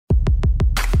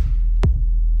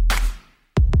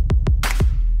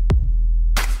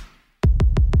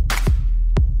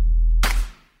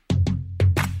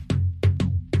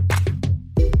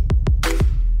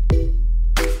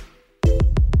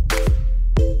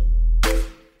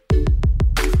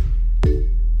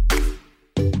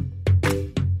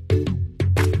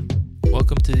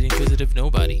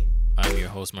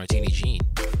host, Martini Gene.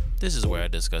 This is where I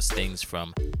discuss things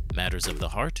from matters of the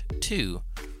heart to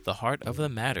the heart of the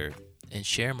matter and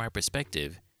share my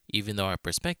perspective, even though our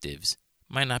perspectives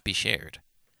might not be shared.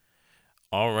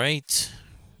 All right,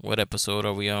 what episode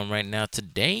are we on right now?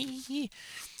 Today,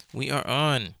 we are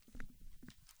on,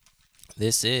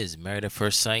 this is Married at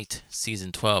First Sight,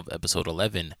 Season 12, Episode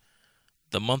 11,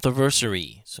 the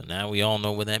Monthiversary. So now we all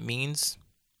know what that means.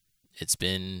 It's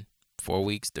been 4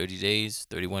 weeks, 30 days,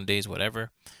 31 days,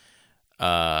 whatever.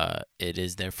 It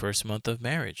is their first month of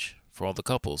marriage for all the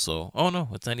couples. So, oh no,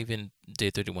 it's not even day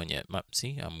 31 yet.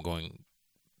 See, I'm going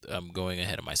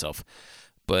ahead of myself.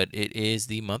 But it is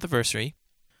the Monthiversary.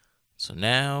 So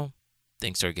now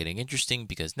things start getting interesting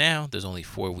because now there's only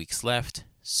 4 weeks left.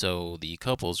 So the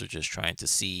couples are just trying to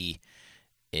see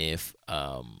if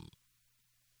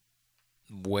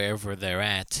wherever they're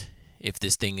at, if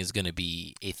this thing is going to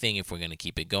be a thing, if we're going to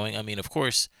keep it going. I mean, of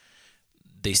course,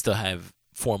 they still have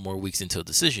 4 more weeks until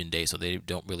decision day, so they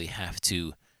don't really have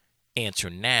to answer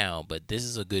now. But this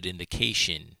is a good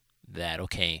indication that,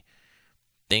 okay,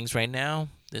 things right now,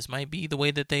 this might be the way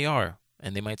that they are,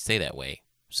 and they might stay that way.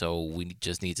 So we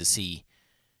just need to see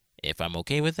if I'm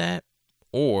okay with that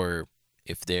or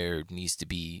if there needs to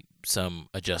be some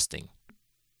adjusting.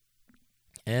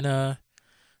 And,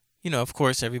 of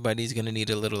course, everybody's going to need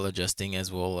a little adjusting,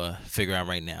 as we'll figure out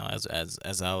right now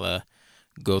as I'll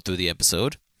go through the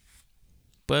episode.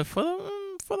 But for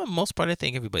the most part, I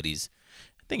think everybody's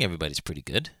pretty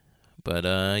good.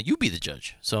 But you be the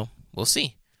judge, so we'll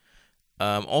see.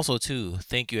 Also, too,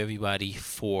 thank you everybody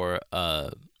for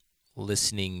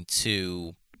listening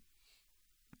to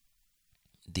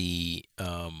the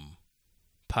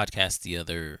podcast the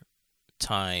other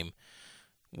time,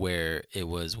 where it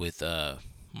was with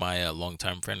my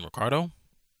longtime friend Ricardo.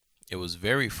 It was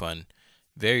very fun,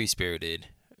 very spirited.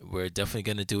 We're definitely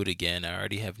going to do it again. I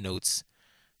already have notes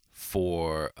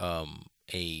for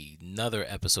another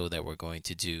episode that we're going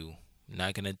to do. I'm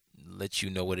not going to let you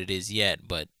know what it is yet,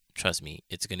 but trust me,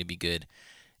 it's going to be good.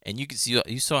 And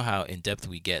you saw how in depth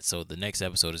we get, so the next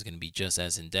episode is going to be just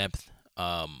as in depth.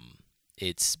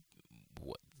 It's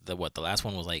the last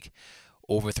one was like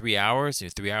over 3 hours, or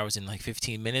 3 hours and like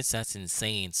 15 minutes. That's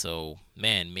insane. So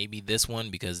man, maybe this one,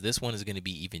 because this one is going to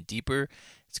be even deeper.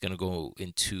 It's going to go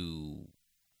into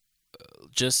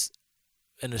just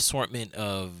an assortment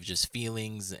of just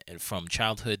feelings from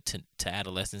childhood to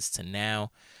adolescence to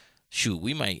now. Shoot,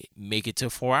 we might make it to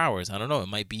 4 hours. I don't know. It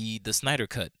might be the Snyder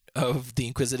cut of The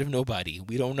Inquisitive Nobody.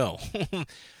 We don't know.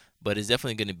 But it's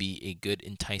definitely going to be a good,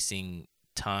 enticing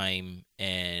time.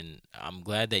 And I'm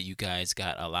glad that you guys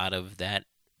got a lot of that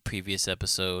previous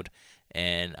episode.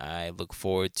 And I look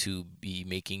forward to be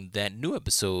making that new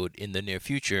episode in the near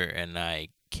future. And I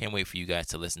can't wait for you guys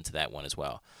to listen to that one as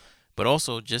well. But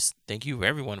also, just thank you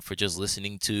everyone for just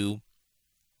listening to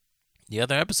the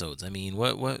other episodes. I mean,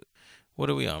 what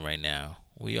are we on right now?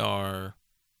 We're on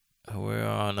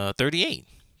 38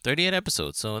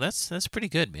 episodes. So that's pretty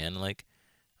good, man. Like,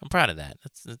 I'm proud of that.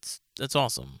 That's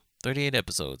awesome. 38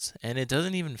 episodes, and it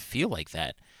doesn't even feel like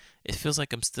that. It feels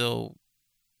like I'm still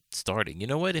starting. You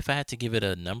know what? If I had to give it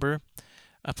a number,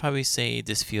 I'd probably say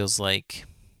this feels like,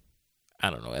 I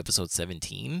don't know, episode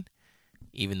 17,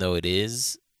 even though it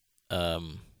is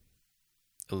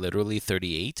literally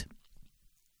 38.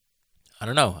 I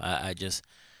don't know. I just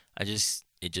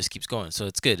it just keeps going. So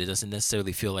it's good. It doesn't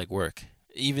necessarily feel like work.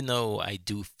 Even though I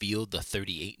do feel the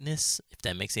 38ness, if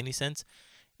that makes any sense,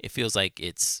 it feels like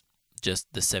it's just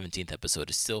the 17th episode.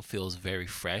 It still feels very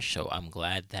fresh. So I'm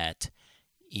glad that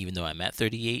even though I'm at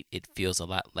 38, it feels a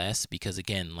lot less, because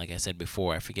again, like I said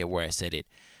before, I forget where I said it,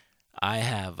 I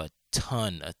have a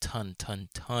ton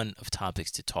of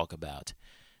topics to talk about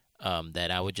that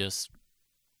I would just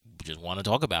want to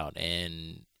talk about.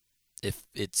 And if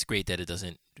it's great that it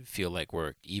doesn't feel like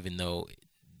work, even though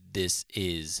this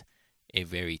is a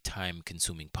very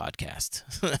time-consuming podcast.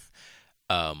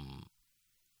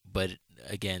 But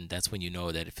again, that's when you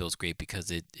know that it feels great, because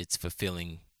it's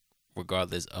fulfilling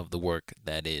regardless of the work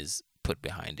that is put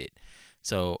behind it.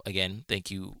 So again, thank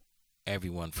you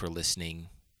everyone for listening.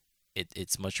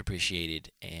 It's much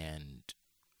appreciated, and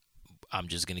I'm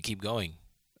just going to keep going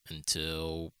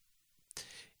until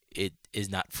it is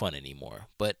not fun anymore.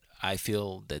 But I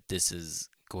feel that this is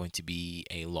going to be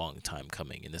a long time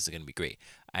coming, and this is going to be great.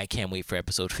 I can't wait for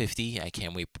episode 50. I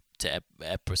can't wait to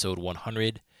episode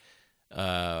 100.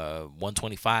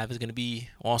 125 is going to be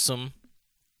awesome,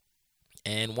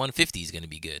 and 150 is going to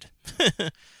be good.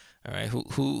 All right,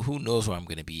 who knows where I'm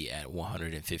going to be at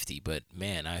 150? But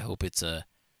man, I hope it's a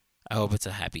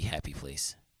happy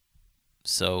place.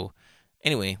 So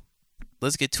anyway,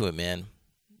 let's get to it, man.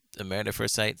 The Married at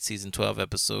First Sight, season 12,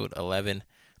 episode 11,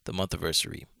 the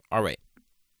Monthiversary. All right.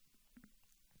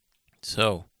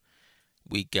 So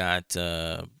we got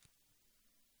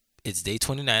it's day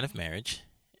 29 of marriage,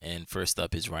 and first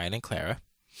up is Ryan and Clara.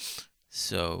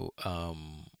 So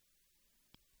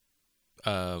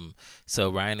so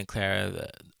Ryan and Clara,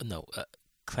 no,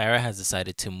 Clara has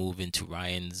decided to move into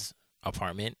Ryan's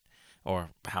apartment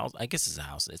or house. I guess it's a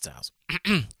house. It's a house.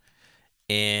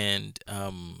 And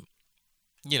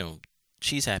you know,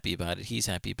 she's happy about it. He's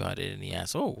happy about it, and he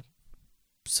asks, "Oh,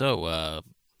 so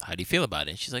how do you feel about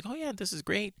it?" And she's like, "Oh yeah, this is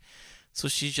great." So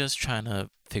she's just trying to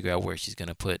figure out where she's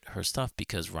gonna put her stuff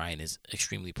because Ryan is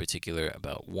extremely particular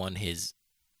about his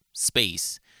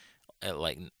space,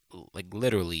 like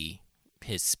literally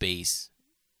his space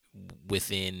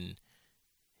within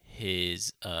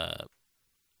his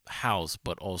house,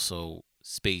 but also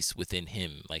space within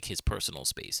him, like his personal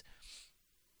space.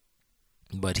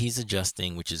 But he's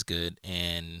adjusting, which is good.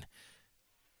 And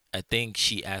I think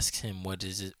she asks him what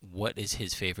is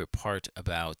his favorite part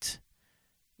about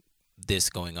this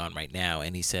going on right now,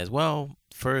 and he says, well,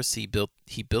 first he built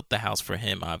the house for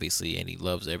him, obviously, and he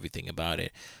loves everything about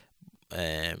it.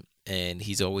 And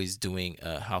he's always doing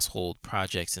household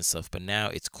projects and stuff, but now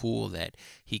it's cool that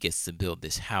he gets to build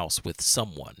this house with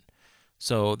someone.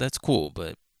 So that's cool.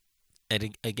 But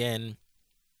again,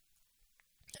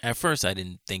 at first I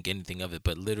didn't think anything of it,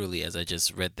 but literally as I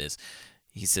just read this,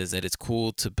 he says that it's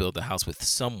cool to build a house with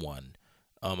someone.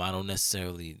 I don't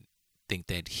necessarily think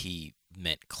that he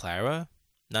meant Clara.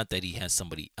 Not that he has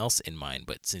somebody else in mind,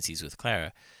 but since he's with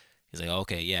Clara, he's like,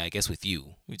 okay, yeah, I guess with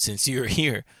you, since you're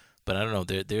here. But I don't know.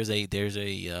 There's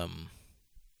a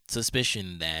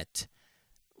suspicion that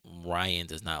Ryan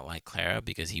does not like Clara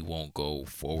because he won't go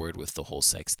forward with the whole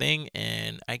sex thing,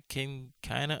 and I can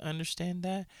kind of understand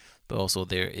that. But also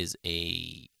there is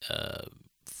a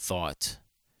thought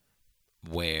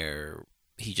where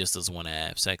he just doesn't want to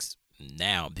have sex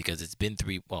now because it's been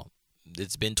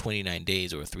 29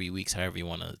 days or 3 weeks, however you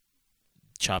want to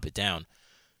chop it down,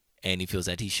 and he feels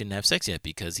that he shouldn't have sex yet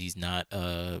because he's not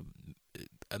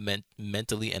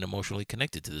mentally and emotionally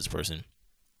connected to this person,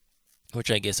 which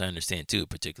I guess I understand too,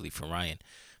 particularly for Ryan.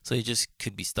 So he just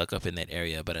could be stuck up in that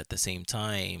area, but at the same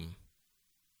time,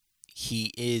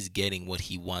 he is getting what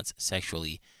he wants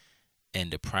sexually and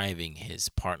depriving his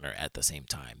partner at the same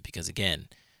time. Because again,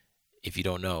 if you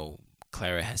don't know,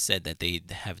 Clara has said that they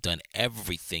have done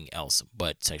everything else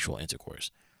but sexual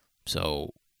intercourse.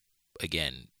 So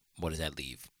again, what does that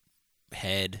leave?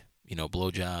 Head,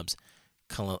 blowjobs,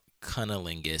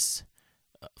 cunnilingus,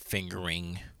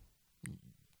 fingering,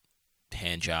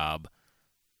 hand job,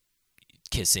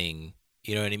 kissing,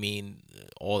 you know what I mean?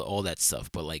 All that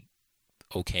stuff. But like,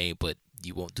 okay, but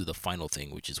you won't do the final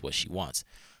thing, which is what she wants.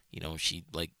 She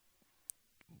like,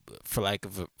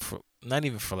 not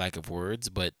even for lack of words,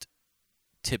 but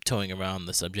tiptoeing around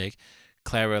the subject,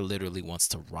 Clara literally wants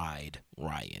to ride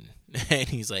Ryan, and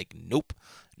he's like, nope,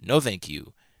 no, thank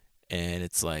you. And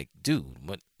it's like, dude,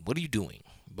 what are you doing?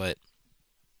 But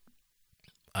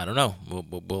I don't know.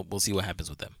 We'll see what happens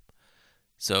with them.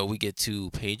 So we get to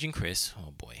Paige and Chris.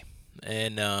 Oh boy,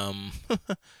 and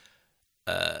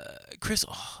Chris.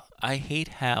 Oh, I hate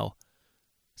how,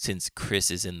 since Chris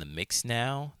is in the mix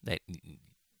now, that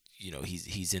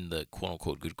he's in the quote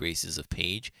unquote good graces of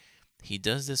Paige. He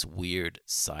does this weird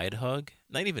side hug.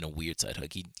 Not even a weird side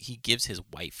hug. He gives his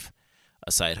wife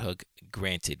a side hug.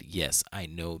 Granted, yes, I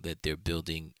know that they're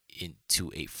building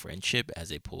into a friendship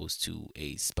as opposed to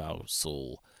a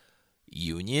spousal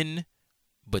union,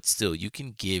 but still, you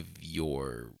can give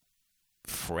your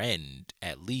friend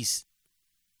at least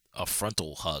a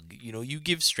frontal hug. You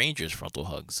give strangers frontal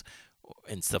hugs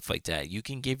and stuff like that. You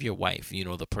can give your wife,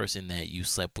 the person that you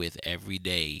slept with every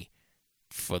day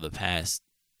for the past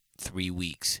 3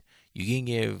 weeks.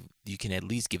 You can at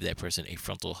least give that person a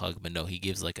frontal hug, but no, he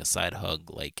gives like a side hug,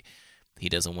 like he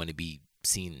doesn't want to be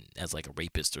seen as like a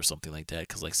rapist or something like that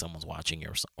because like someone's watching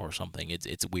or something.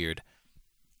 It's weird.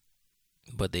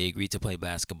 But they agreed to play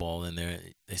basketball, and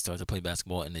they start to play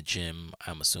basketball in the gym,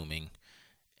 I'm assuming.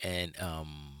 And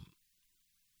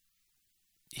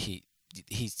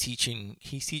he's teaching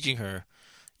her,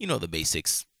 the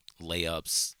basics,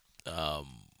 layups,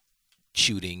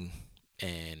 shooting,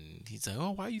 and he's like,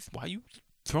 "Oh, why you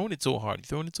throwing it so hard? You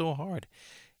throwing it so hard?"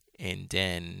 And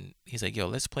then he's like, "Yo,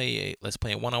 let's play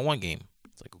a one-on-one game."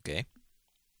 It's like, okay.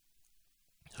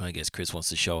 So I guess Chris wants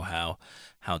to show how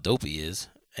dope he is,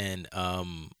 and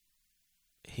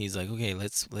he's like, "Okay,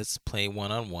 let's play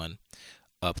one-on-one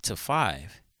up to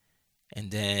 5." And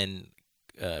then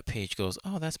Paige goes,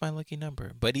 "Oh, that's my lucky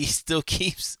number," but he still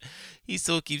keeps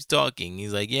talking.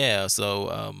 He's like, "Yeah,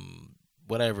 so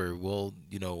whatever, we'll,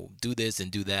 do this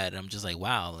and do that. And I'm just like,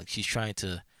 wow, like she's trying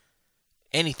to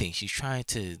anything. She's trying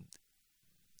to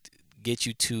get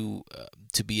you to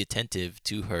be attentive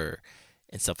to her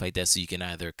and stuff like that, so you can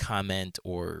either comment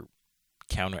or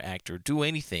counteract or do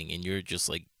anything, and you're just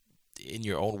like in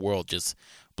your own world, just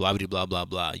blah blah blah blah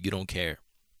blah. You don't care,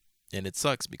 and it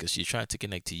sucks because she's trying to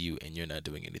connect to you, and you're not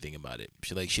doing anything about it.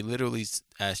 She literally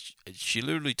asked, she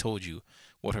literally told you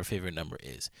what her favorite number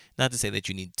is. Not to say that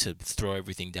you need to throw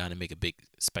everything down and make a big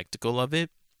spectacle of it,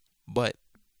 but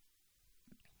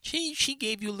she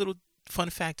gave you a little fun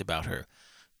fact about her.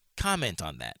 Comment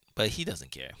on that. But he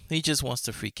doesn't care. He just wants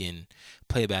to freaking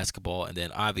play basketball, and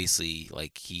then obviously,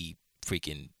 like, he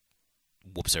freaking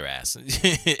whoops her ass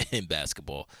in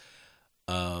basketball.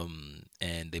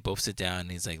 And they both sit down,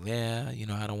 and he's like, yeah,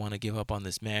 I don't want to give up on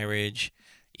this marriage,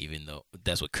 even though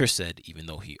that's what Chris said, even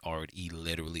though he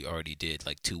literally already did,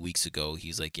 like 2 weeks ago.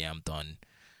 He's like, yeah, I'm done.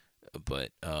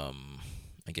 But I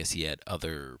guess he had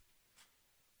other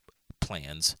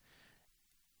plans.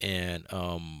 And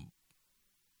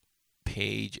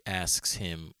Paige asks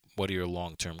him, what are your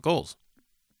long-term goals?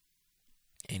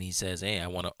 And he says, hey, I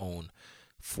want to own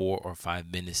 4 or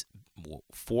 5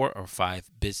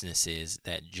 businesses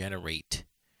that generate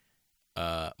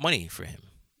money for him.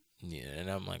 Yeah, and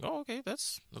I'm like, oh, okay,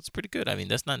 that's pretty good. I mean,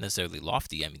 that's not necessarily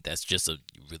lofty. I mean, that's just a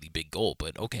really big goal,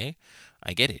 but okay,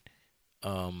 I get it.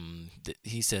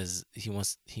 He says he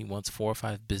wants 4 or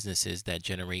 5 businesses that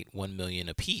generate 1 million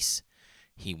apiece.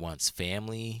 He wants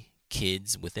family,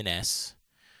 kids with an S.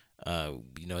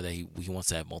 That he wants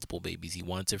to have multiple babies. He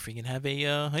wanted to freaking have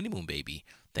a honeymoon baby.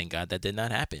 Thank God that did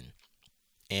not happen.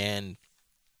 And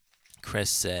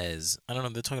Chris says, I don't know,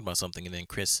 they're talking about something, and then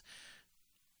Chris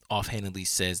offhandedly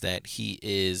says that he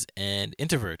is an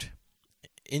introvert.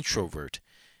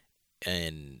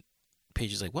 And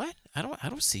Paige is like, what? I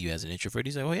don't see you as an introvert.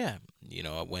 He's like, oh yeah,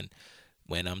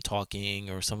 when I'm talking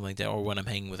or something like that, or when I'm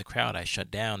hanging with a crowd, I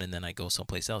shut down and then I go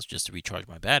someplace else just to recharge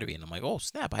my battery. And I'm like, oh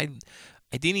snap! I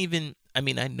didn't even. I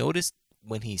mean, I noticed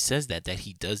when he says that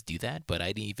he does do that, but I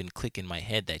didn't even click in my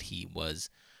head that he was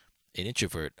an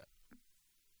introvert.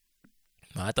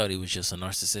 I thought he was just a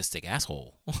narcissistic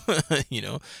asshole,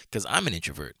 because I'm an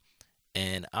introvert,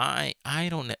 and I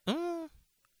don't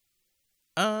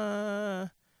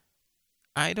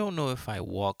I don't know if I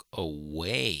walk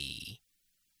away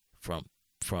from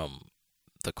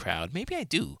the crowd. Maybe I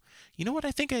do. You know what?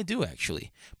 I think I do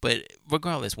actually. But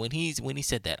regardless, when he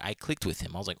said that, I clicked with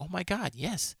him. I was like, oh my God,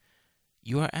 yes,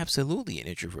 you are absolutely an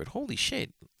introvert. Holy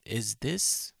shit! Is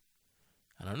this?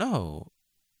 I don't know.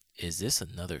 Is this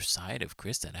another side of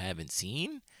Chris that I haven't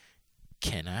seen?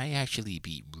 Can I actually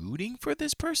be rooting for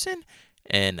this person?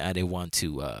 And I didn't want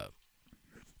to.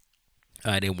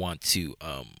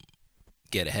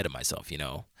 Get ahead of myself,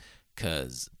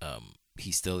 because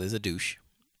he still is a douche.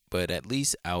 But at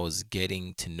least I was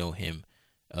getting to know him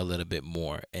a little bit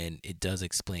more, and it does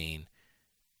explain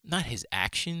not his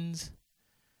actions,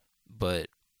 but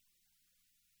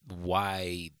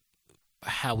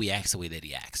how he acts the way that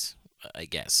he acts. I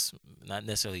guess not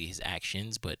necessarily his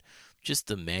actions, but just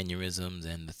the mannerisms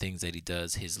and the things that he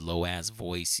does. His low ass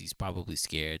voice, he's probably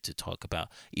scared to talk about,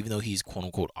 even though he's quote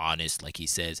unquote honest, like he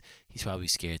says, he's probably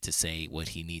scared to say what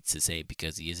he needs to say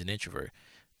because he is an introvert.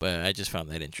 But I just found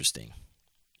that interesting.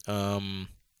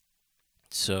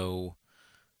 So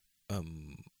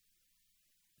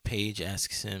Paige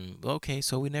asks him, okay,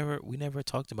 so we never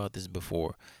talked about this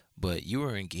before, but you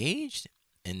were engaged?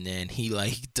 And then he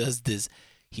like does this,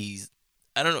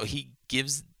 I don't know, he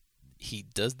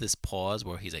does this pause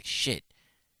where he's like, shit,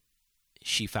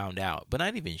 she found out. But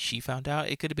not even she found out.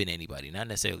 It could have been anybody, not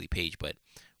necessarily Paige, but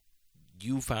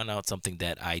you found out something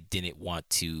that I didn't want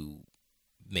to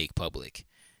make public.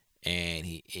 And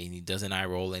he does an eye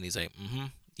roll, and he's like,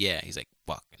 yeah. He's like,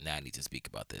 fuck, now I need to speak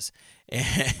about this.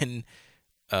 And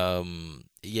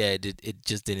yeah, it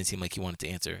just didn't seem like he wanted to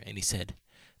answer. And he said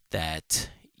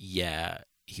that, yeah,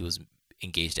 he was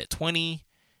engaged at 20,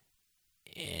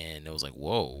 and it was like,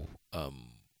 whoa.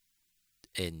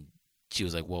 And she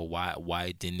was like, well,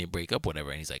 why didn't it break up,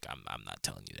 whatever? And he's like, I'm not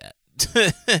telling you that.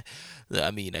 I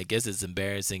mean, I guess it's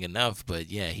embarrassing enough, but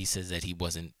yeah, he says that he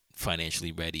wasn't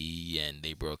financially ready and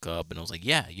they broke up. And I was like,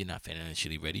 yeah, you're not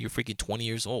financially ready. You're freaking 20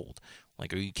 years old.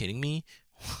 Like, are you kidding me?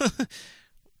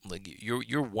 Like, you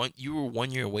were 1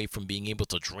 year away from being able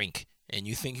to drink, and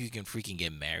you think you can freaking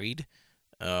get married?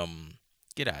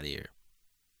 Get out of here.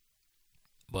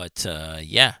 But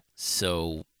yeah,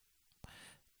 so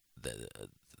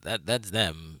that's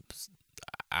them.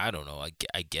 I don't know.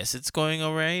 I guess it's going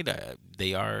all right.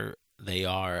 They are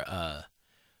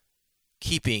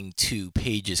keeping to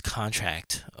Paige's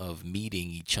contract of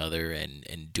meeting each other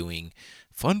and doing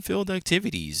fun-filled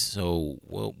activities. So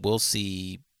we'll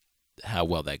see how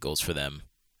well that goes for them.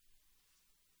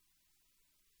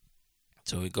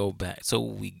 So we go back. So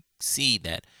we see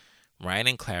that Ryan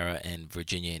and Clara and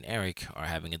Virginia and Eric are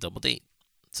having a double date.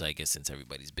 So I guess since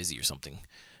everybody's busy or something.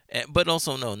 But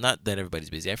also, no, not that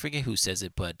everybody's busy. I forget who says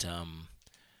it, but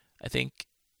I think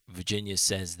Virginia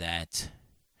says that.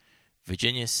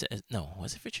 Virginia says, no,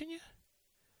 was it Virginia?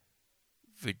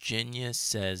 Virginia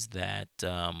says that,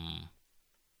 I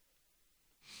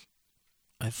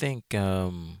think, I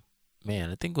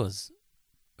think it was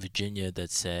Virginia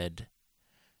that said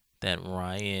that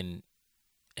Ryan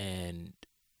and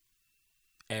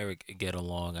Eric get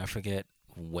along. I forget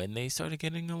when they started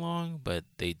getting along, but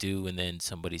they do. And then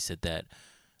somebody said that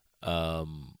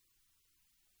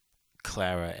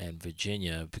Clara and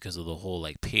Virginia, because of the whole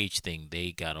like Paige thing,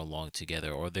 they got along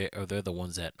together, or they're the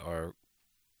ones that are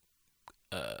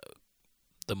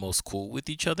the most cool with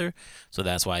each other. So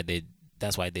that's why they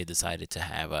decided to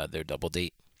have their double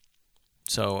date.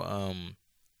 So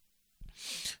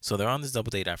so they're on this double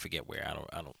date. I forget where.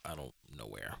 I don't know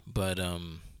where. But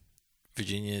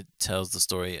Virginia tells the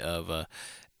story of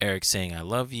Eric saying "I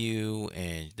love you"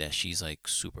 and that she's like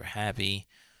super happy.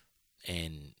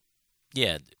 And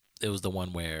yeah, it was the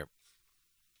one where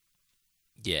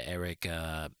Eric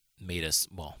made us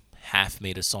half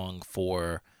made a song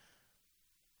for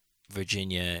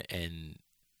Virginia, and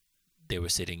they were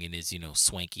sitting in his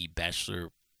swanky bachelor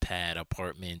pad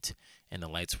apartment, and the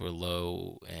lights were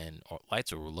low, or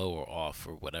lights were low or off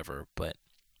or whatever, but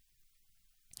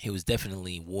he was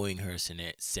definitely wooing her,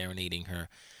 serenading her,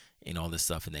 and all this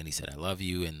stuff. And then he said, "I love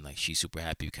you," and like she's super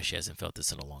happy because she hasn't felt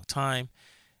this in a long time.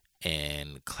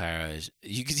 And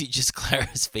you can see just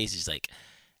Clara's face is like,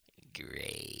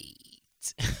 great.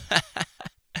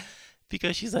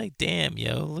 Because she's like, damn,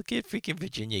 yo, look at freaking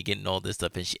Virginia getting all this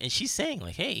stuff. And she's saying,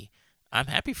 like, hey, I'm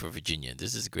happy for Virginia.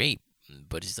 This is great.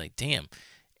 But she's like, damn.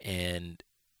 And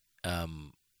I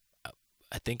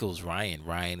think it was Ryan.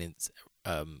 Ryan is,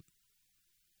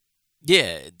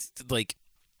 it's like,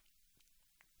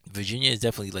 Virginia is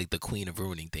definitely like the queen of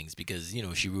ruining things because,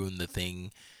 she ruined the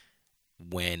thing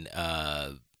when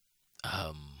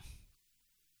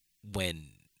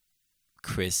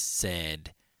Chris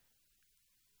said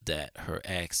that her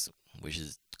ex, which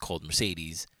is called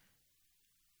Mercedes,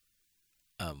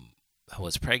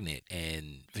 was pregnant,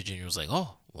 and Virginia was like,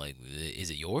 "Oh, like, is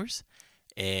it yours?"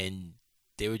 And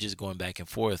they were just going back and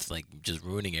forth, like just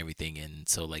ruining everything. And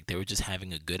so like they were just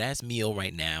having a good ass meal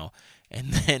right now,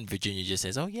 and then Virginia just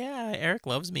says, "Oh yeah, Eric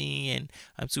loves me, and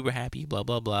I'm super happy." Blah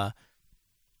blah blah.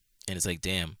 And it's like,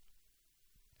 damn.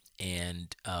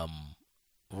 And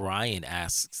Ryan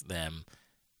asks them,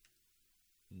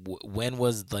 when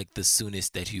was like the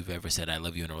soonest that you've ever said "I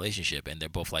love you" in a relationship? And they're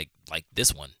both like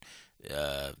this one,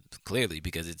 clearly,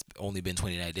 because it's only been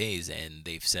 29 days and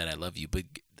they've said "I love you."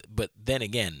 But then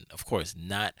again, of course,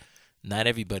 not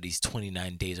everybody's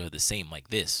 29 days are the same like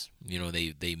this.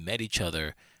 They met each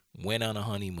other, went on a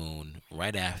honeymoon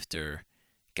right after,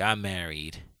 got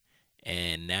married,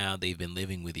 and now they've been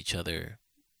living with each other.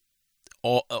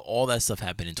 All that stuff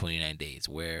happened in 29 days,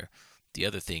 where the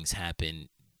other things happen.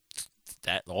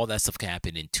 That all that stuff can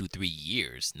happen in 2-3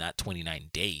 years, not 29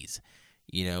 days.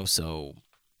 So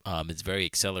it's very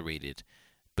accelerated.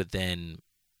 But then,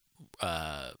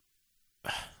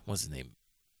 what's his name?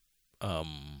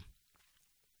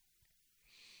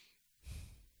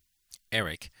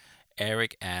 Eric.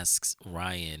 Eric asks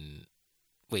Ryan,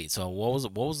 "Wait, so what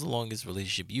was the longest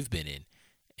relationship you've been in?"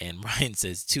 And Ryan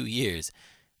says 2 years.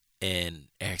 And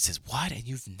Eric says, "What? And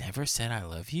you've never said I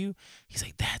love you?" He's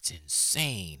like, "That's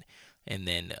insane." And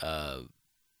then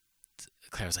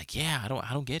Claire's like, "Yeah, I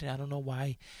don't get it. I don't know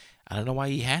why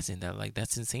he hasn't.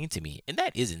 That's insane to me." And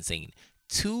that is insane.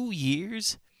 2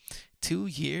 years? 2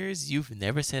 years you've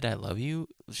never said I love you?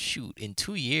 Shoot, in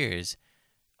 2 years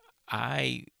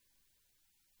I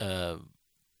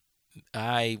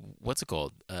what's it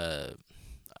called?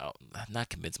 I'll not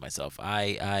convince myself.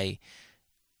 I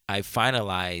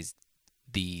finalized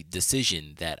the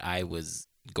decision that I was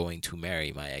going to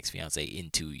marry my ex-fiance in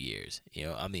 2 years.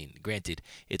 I mean, granted,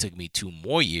 it took me 2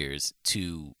 more years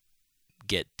to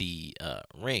get the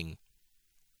ring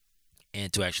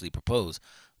and to actually propose.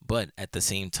 But at the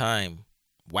same time,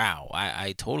 wow,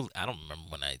 I don't remember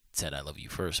when I said "I love you"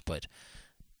 first, but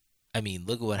I mean,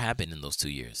 look at what happened in those 2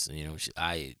 years.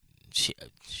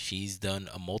 She's done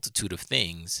a multitude of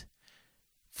things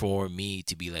for me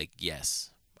to be like,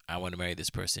 yes, I want to marry this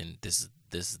person. This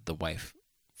is the wife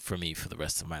for me for the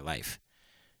rest of my life.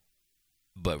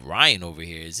 But Ryan over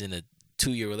here is in a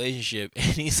 2-year relationship,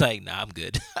 and he's like, "Nah, I'm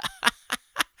good."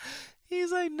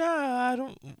 He's like, "Nah, I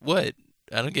don't. What?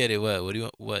 I don't get it. What do you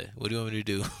want? What do you want me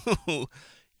to do?"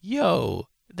 Yo,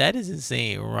 that is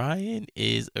insane. Ryan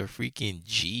is a freaking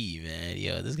G, man.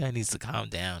 Yo, this guy needs to calm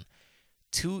down.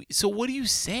 So what do you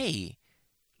say?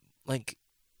 Like,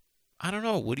 I don't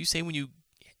know. What do you say when you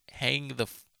hang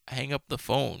up the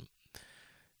phone?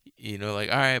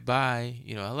 Like, all right, bye.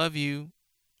 I love you.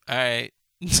 All right.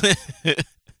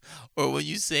 Or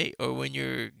when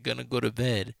you're gonna go to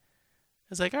bed,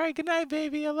 it's like, all right, good night,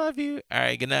 baby. I love you. All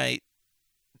right, good night.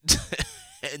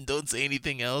 And don't say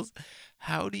anything else.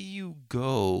 How do you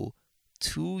go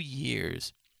 2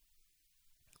 years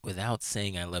without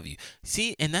saying I love you?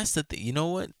 See, and that's the thing. You know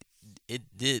what?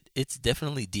 It's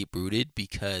definitely deep rooted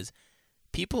because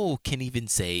people can even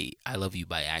say I love you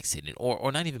by accident,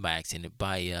 or not even by accident,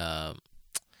 by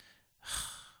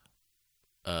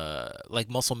like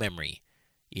muscle memory.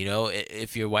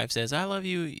 If your wife says I love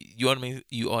you, you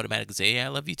automatically say, yeah, I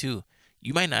love you too.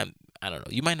 You might not, I don't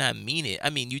know, you might not mean it. I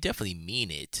mean, you definitely mean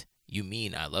it. You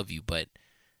mean I love you, but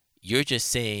you're just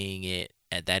saying it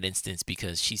at that instance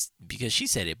because she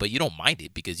said it, but you don't mind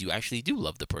it because you actually do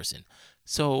love the person.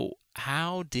 So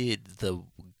how did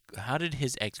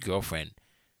his ex-girlfriend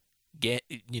get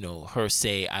her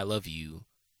say I love you,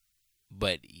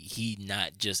 but he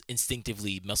not just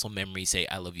instinctively muscle memory say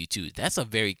I love you too? That's a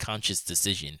very conscious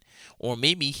decision. Or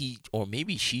maybe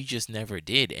she just never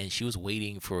did and she was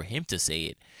waiting for him to say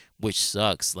it, which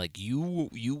sucks. Like you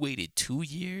waited 2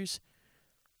 years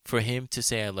for him to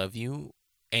say I love you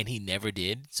and he never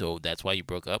did. So that's why you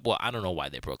broke up. Well, I don't know why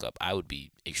they broke up. I would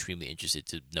be extremely interested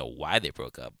to know why they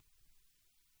broke up.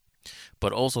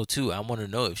 But also too, I want to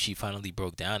know if she finally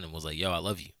broke down and was like, "Yo, I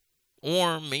love you."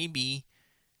 Or maybe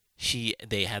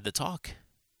they had the talk.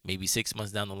 Maybe 6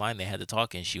 months down the line they had the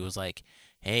talk and she was like,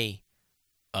 "Hey,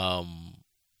 I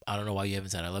don't know why you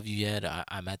haven't said I love you yet.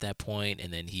 I'm at that point."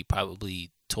 And then he probably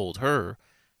told her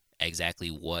exactly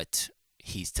what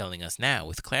he's telling us now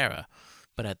with Clara.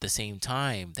 But at the same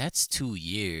time, that's 2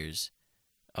 years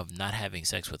of not having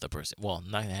sex with a person. Well,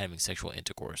 not having sexual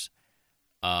intercourse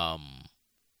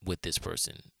with this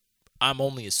person. I'm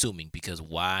only assuming because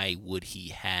why would he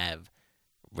have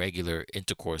regular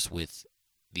intercourse with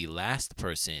the last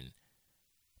person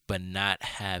but not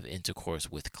have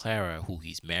intercourse with Clara, who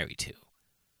he's married to?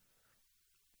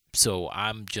 So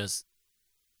I'm just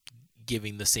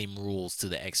giving the same rules to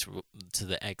the ex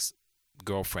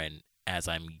girlfriend as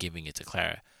I'm giving it to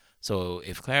Clara. So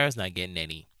if Clara's not getting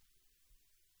any,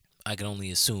 I can only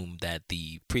assume that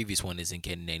the previous one isn't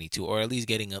getting any too, or at least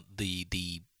getting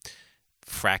the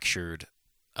fractured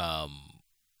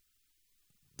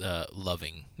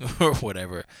loving or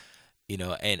whatever,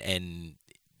 and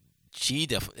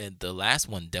the last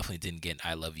one definitely didn't get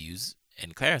I love yous,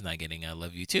 and Clara's not getting I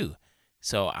love you too.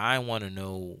 So I want to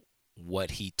know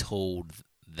what he told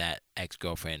that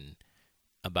ex-girlfriend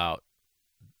about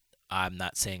I'm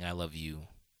not saying I love you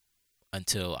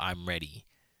until I'm ready.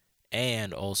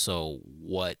 And also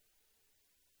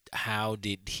how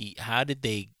did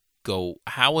they go?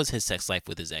 How was his sex life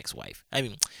with his ex-wife? I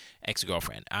mean,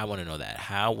 ex-girlfriend. I want to know that.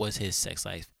 How was his sex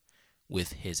life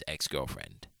with his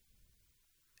ex-girlfriend?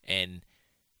 And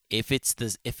if it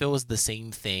was the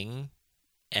same thing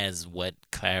as what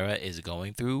Clara is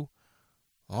going through,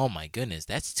 oh my goodness,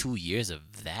 that's 2 years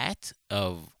of that,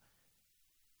 of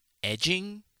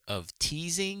edging, of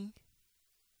teasing,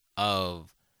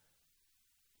 of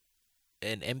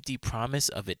an empty promise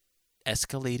of it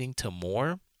escalating to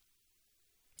more.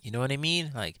 You know what I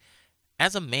mean? Like,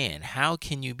 as a man, how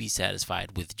can you be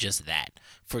satisfied with just that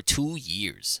for 2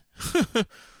 years?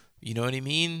 You know what I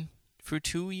mean? For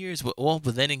 2 years. Well,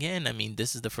 but then again, I mean,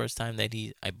 this is the first time that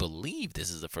I believe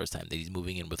this is the first time that he's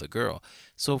moving in with a girl.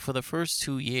 So for the first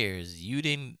 2 years, you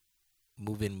didn't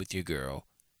move in with your girl.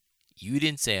 You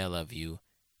didn't say I love you.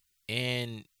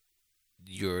 And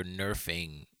you're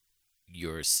nerfing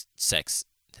your sex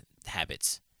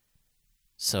habits.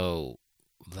 So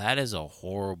that is a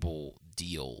horrible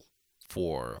deal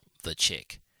for the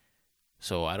chick.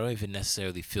 So I don't even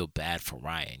necessarily feel bad for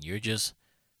Ryan. You're just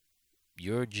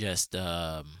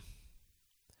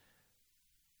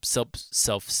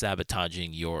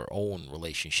self-sabotaging your own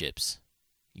relationships,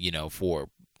 for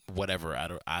whatever.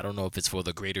 I don't know if it's for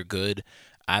the greater good.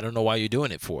 I don't know why you're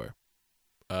doing it for.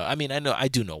 I mean, I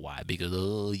do know why, because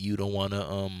you don't want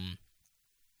to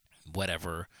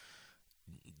whatever,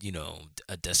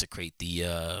 desecrate the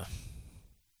I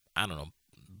don't know,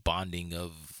 bonding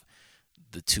of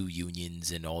the two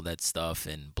unions and all that stuff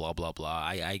and blah blah blah.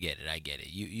 I get it.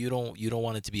 You don't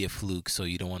want it to be a fluke, so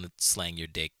you don't want to slang your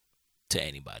dick to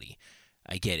anybody.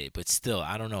 I get it, but still,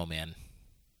 I don't know, man.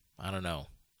 I don't know.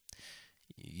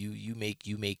 You make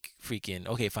freaking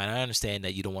okay. Fine, I understand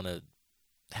that you don't want to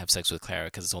have sex with Clara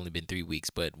because it's only been 3 weeks.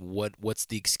 But what's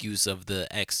the excuse of the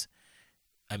ex?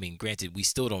 I mean, granted, we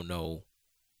still don't know.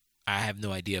 I have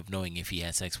no idea of knowing if he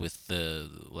had sex with the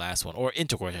last one or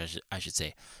intercourse, I should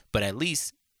say. But at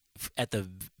least at the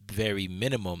very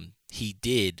minimum, he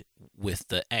did with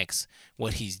the ex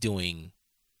what he's doing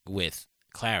with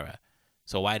Clara.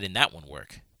 So why didn't that one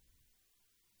work?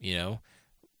 You know,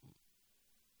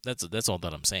 that's all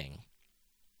that I'm saying.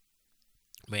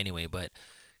 But anyway, but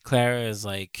Clara is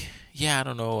like, yeah, I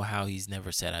don't know how he's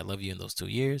never said I love you in those 2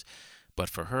 years, but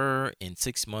for her, in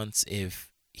 6 months,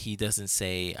 if he doesn't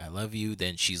say I love you,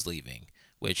 then she's leaving,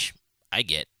 which I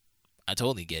get. I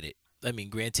totally get it. I mean,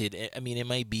 granted, I mean, it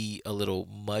might be a little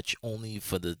much only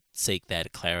for the sake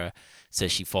that Clara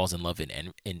says she falls in love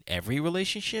in every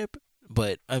relationship.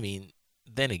 But I mean,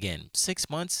 then again, 6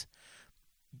 months,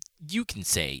 you can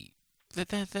say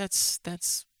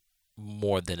that's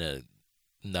more than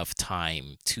enough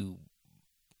time to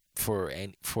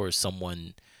for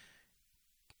someone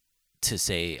to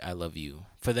say I love you.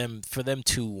 For them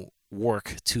to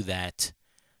work to that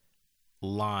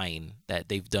line that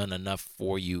they've done enough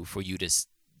for you to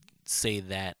say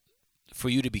that, for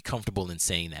you to be comfortable in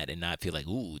saying that and not feel like,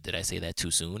 ooh, did I say that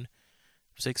too soon?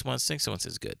 6 months, 6 months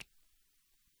is good.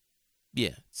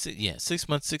 Yeah, yeah, 6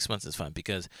 months, 6 months is fine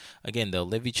because again, they'll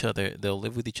live with each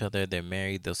other, they're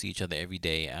married, they'll see each other every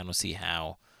day. I don't see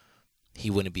how he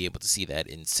wouldn't be able to see that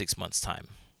in 6 months' time.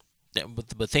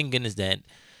 But thank goodness that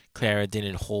Clara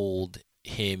didn't hold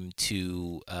him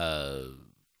to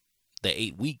the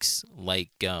 8 weeks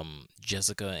like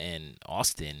Jessica and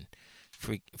Austin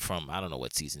from I don't know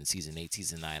what season 8,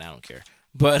 season 9, I don't care.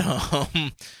 But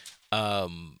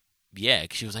um yeah,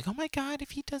 'cause she was like, oh my god,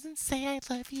 if he doesn't say I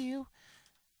love you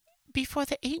before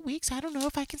the 8 weeks, I don't know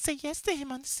if I can say yes to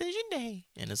him on decision day.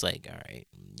 And it's like, all right,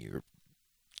 you're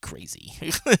crazy.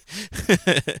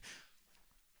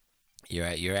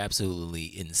 You're absolutely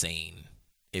insane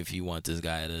if you want this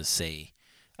guy to say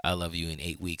I love you in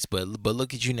 8 weeks. But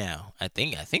look at you now. I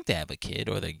think they have a kid,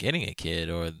 or they're getting a kid,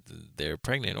 or they're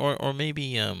pregnant, or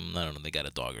maybe I don't know, they got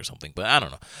a dog or something. But I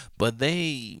don't know. But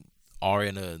they are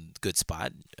in a good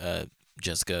spot,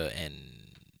 Jessica and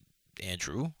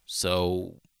Andrew.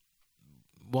 So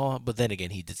well, but then again,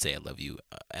 he did say I love you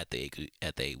at the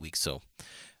 8 weeks. So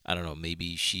I don't know.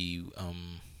 Maybe she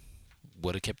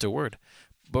would have kept her word.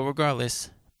 But regardless,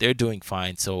 they're doing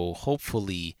fine. So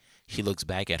hopefully he looks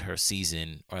back at her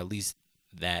season, or at least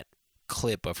that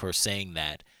clip of her saying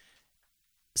that,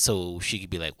 so she could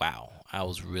be like, "Wow, I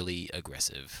was really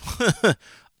aggressive.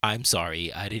 I'm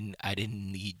sorry. I didn't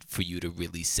need for you to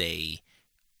really say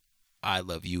I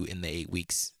love you in the 8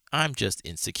 weeks. I'm just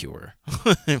insecure."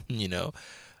 you know.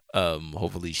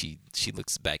 Hopefully she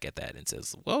looks back at that and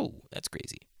says, "Whoa, that's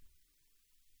crazy."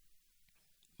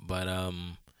 But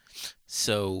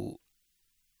so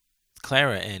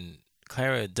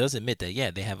Clara does admit that,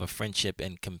 yeah, they have a friendship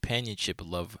and companionship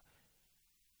love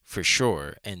for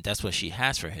sure, and that's what she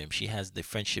has for him. She has the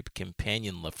friendship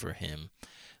companion love for him,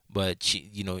 but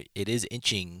it is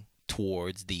inching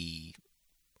towards the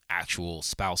actual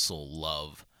spousal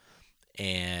love.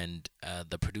 And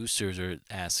the producers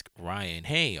ask Ryan,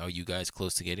 "Hey, are you guys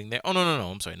close to getting there?" Oh, no, no,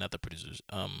 no, I'm sorry, not the producers.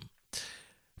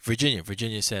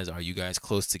 Virginia says, "Are you guys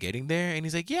close to getting there?" And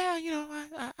he's like, "Yeah,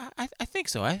 I think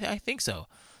so. I think so."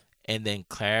 And then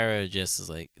Clara just is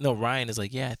like, no, Ryan is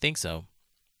like, "Yeah, I think so."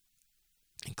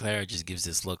 And Clara just gives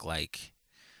this look like,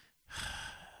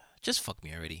 just fuck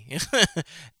me already.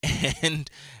 and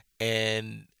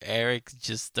and Eric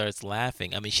just starts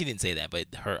laughing. I mean, she didn't say that,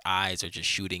 but her eyes are just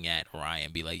shooting at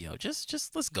Ryan, be like, "Yo,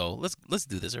 just let's go. Let's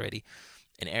do this already."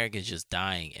 And Eric is just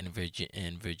dying, and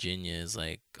Virginia is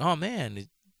like, "Oh man,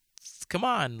 come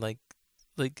on, like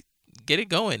get it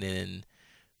going." And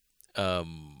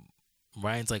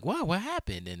Ryan's like, What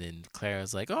happened?" And then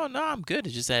Clara's like, "Oh no, I'm good.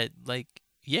 It's just that, like,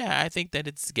 yeah, I think that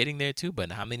it's getting there too,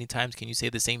 but how many times can you say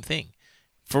the same thing?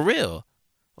 For real?"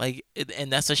 Like,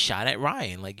 and that's a shot at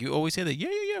Ryan. Like, you always say that,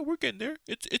 yeah, we're getting there.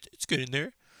 It's getting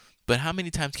there. But how many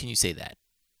times can you say that?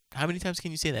 How many times can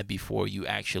you say that before it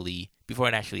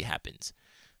actually happens?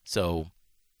 So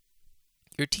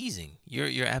you're teasing.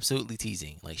 You're absolutely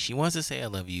teasing. Like, she wants to say I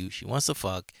love you. She wants to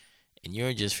fuck, and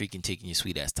you're just freaking taking your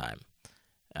sweet ass time.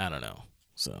 I don't know.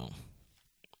 So,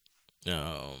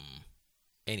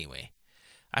 anyway,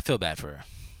 I feel bad for her.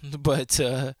 But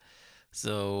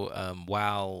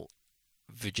while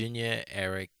Virginia,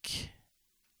 Eric,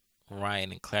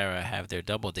 Ryan, and Clara have their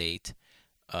double date,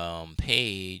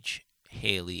 Paige,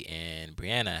 Haley, and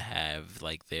Brianna have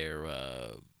like their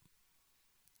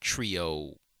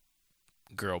trio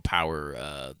girl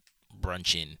power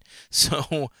brunching.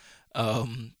 So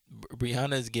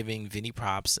Brianna is giving Vinny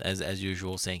props as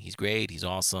usual, saying he's great, he's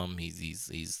awesome,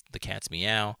 he's the cat's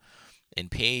meow, and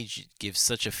Paige gives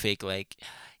such a fake like,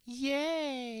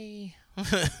 yay,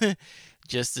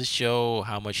 just to show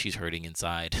how much she's hurting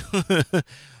inside.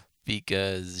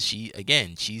 Because she's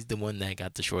the one that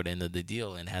got the short end of the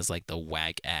deal and has like the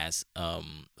whack ass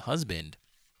husband.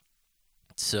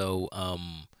 So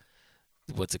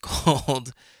what's it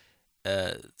called?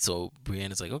 So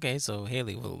Brianna's like, okay, so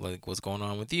Haley, well, like, what's going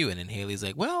on with you? And then Haley's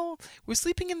like, well, we're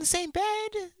sleeping in the same bed.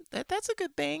 That's a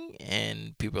good thing.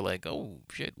 And people are like, oh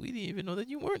shit, we didn't even know that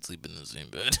you weren't sleeping in the same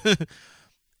bed.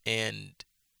 And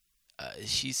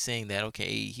she's saying that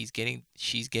okay, she's getting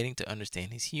to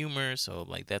understand his humor, so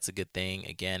like that's a good thing.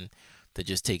 Again, they're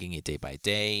just taking it day by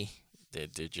day. They're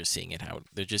just seeing how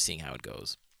it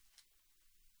goes.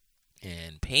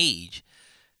 And Paige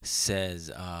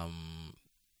says,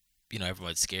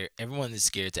 everyone is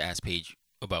scared to ask Paige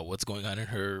about what's going on in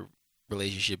her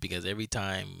relationship because every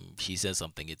time she says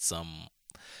something, it's some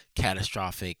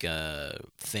catastrophic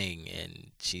thing,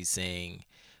 and she's saying,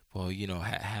 well,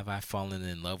 have I fallen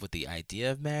in love with the idea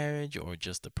of marriage or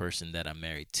just the person that I'm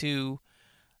married to?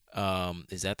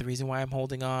 Is that the reason why I'm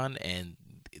holding on? And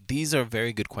these are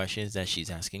very good questions that she's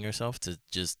asking herself to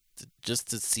just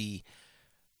to see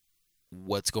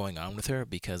what's going on with her,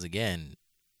 because again,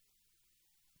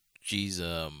 she's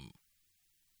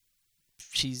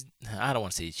she's I don't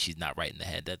want to say she's not right in the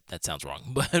head. That sounds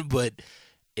wrong. But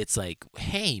it's like,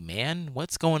 hey man,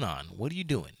 what's going on? What are you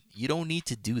doing? You don't need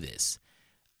to do this.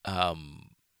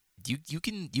 You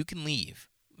can leave.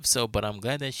 So, but I'm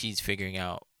glad that she's figuring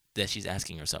out, that she's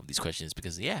asking herself these questions,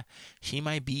 because yeah, she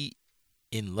might be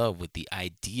in love with the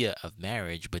idea of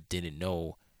marriage, but didn't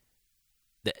know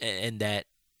that, and that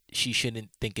she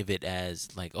shouldn't think of it as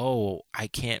like, oh, I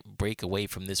can't break away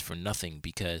from this for nothing,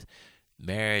 because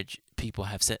marriage, people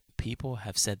have said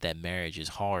that marriage is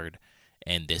hard,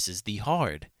 and this is the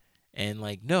hard. And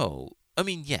like, no, I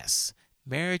mean, yes,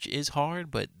 marriage is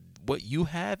hard, but what you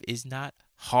have is not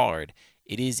hard.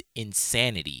 It is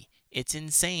insanity. It's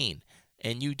insane,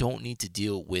 and you don't need to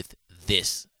deal with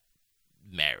this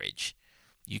marriage.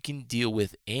 You can deal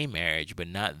with a marriage, but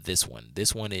not this one.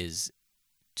 This one is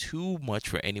too much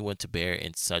for anyone to bear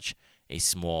in such a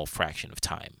small fraction of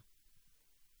time.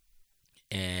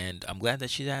 And I'm glad that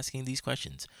she's asking these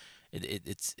questions.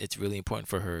 It's really important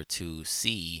for her to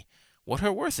see what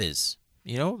her worth is.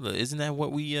 Isn't that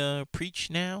what we preach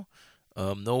now?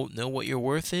 Know what your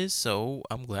worth is. So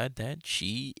I'm glad that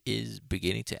she is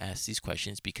beginning to ask these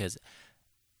questions, because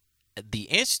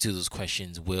the answer to those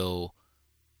questions will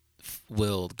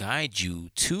guide you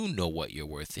to know what your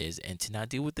worth is and to not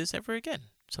deal with this ever again.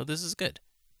 So this is good.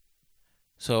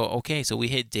 So, okay, so we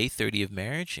hit day 30 of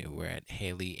marriage. And we're at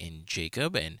Haley and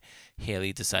Jacob, and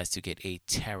Haley decides to get a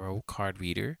tarot card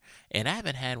reader. And I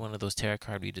haven't had one of those tarot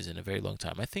card readers in a very long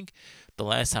time. I think the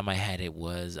last time I had it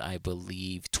was, I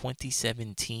believe,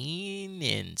 2017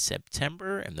 in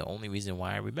September. And the only reason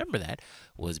why I remember that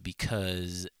was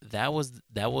because that was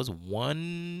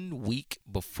 1 week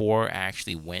before I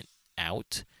actually went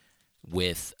out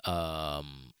with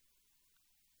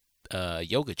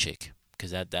Yoga Chick,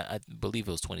 because that I believe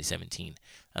it was 2017.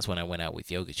 That's when I went out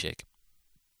with Yoga Chick.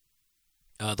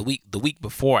 The week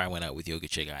before I went out with Yoga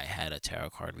Chick, I had a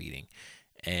tarot card reading,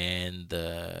 and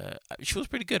she was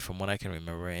pretty good from what I can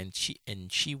remember. And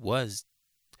she was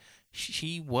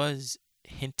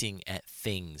hinting at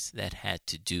things that had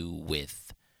to do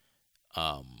with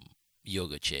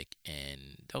Yoga Chick,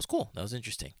 and that was cool. That was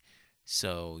interesting.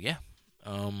 So yeah,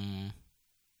 um,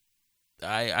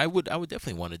 I would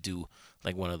definitely want to do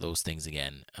like one of those things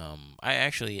again. I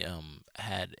actually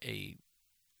had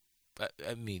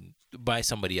I mean, by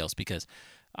somebody else, because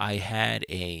I had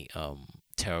a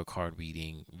tarot card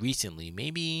reading recently,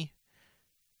 maybe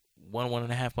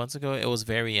 1.5 months ago. It was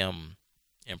very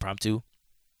impromptu,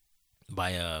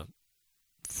 by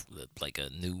like a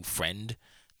new friend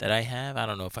that I have. I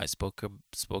don't know if I spoke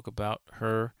about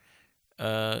her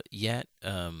yet,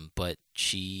 but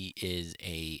she is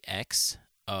a ex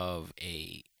of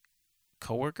a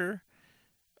coworker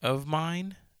of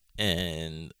mine,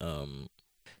 and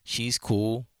she's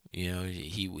cool.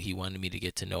 He wanted me to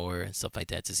get to know her and stuff like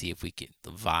that, to see if we could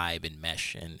vibe and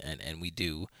mesh, and we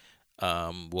do.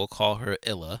 We'll call her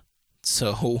Illa.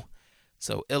 So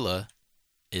Illa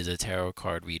is a tarot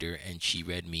card reader, and she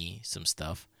read me some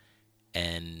stuff,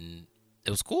 and it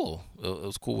was cool. It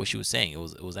was cool what she was saying.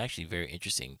 It was actually very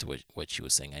interesting to what she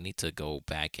was saying. I need to go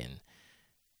back and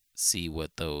see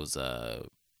what those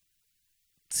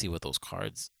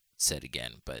cards said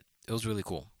again, but it was really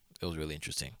cool. It was really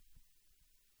interesting.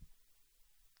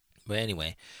 But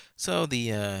anyway, so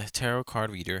the tarot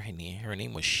card reader, her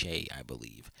name was Shay, I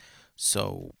believe.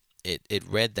 So it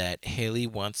read that Haley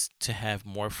wants to have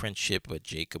more friendship, but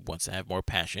Jacob wants to have more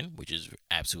passion, which is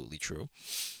absolutely true.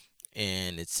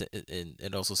 And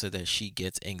it also said that she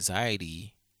gets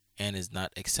anxiety and is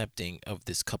not accepting of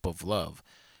this cup of love,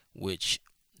 which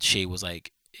Shay was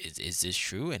like, is this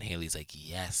true? And Haley's like,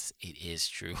 yes, it is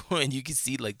true. And you can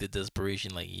see like the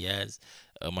desperation, like, yes,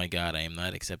 oh my God, I am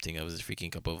not accepting of this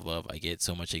freaking cup of love. I get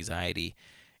so much anxiety.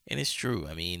 And it's true.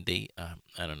 I mean,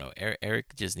 I don't know.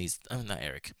 Eric just needs, not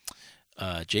Eric.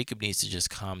 Jacob needs to just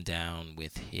calm down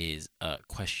with his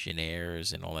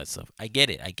questionnaires and all that stuff. I get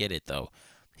it. I get it though.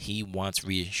 He wants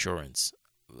reassurance.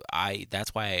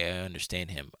 That's why I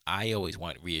understand him. I always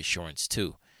want reassurance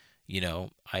too.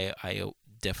 I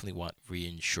definitely want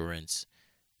reassurance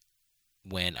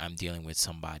when I'm dealing with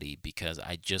somebody because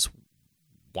I just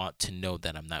want to know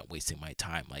that I'm not wasting my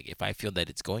time. Like if I feel that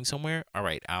it's going somewhere, all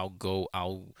right,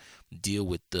 I'll deal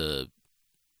with the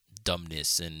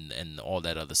dumbness and all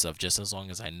that other stuff just as long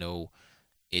as I know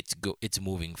it's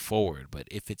moving forward. But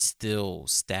if it's still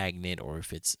stagnant or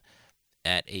if it's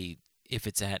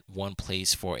at one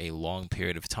place for a long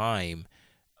period of time,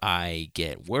 I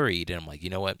get worried and I'm like, you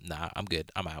know what? Nah, I'm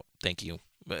good. I'm out. Thank you.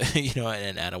 But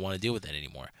and I don't want to deal with that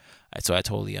anymore. So I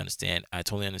totally understand. I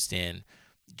totally understand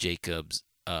Jacob's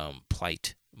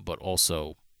plight, but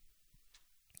also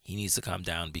he needs to calm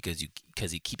down because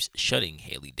he keeps shutting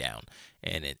Haley down,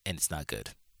 and it's not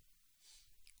good.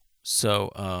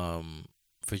 So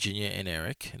Virginia and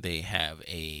Eric, they have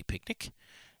a picnic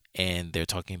and they're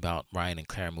talking about Ryan and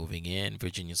Claire moving in.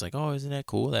 Virginia's like, "Oh, isn't that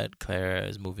cool that Claire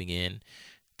is moving in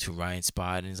to Ryan's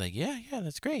spot?" And he's like, "Yeah, yeah,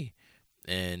 that's great."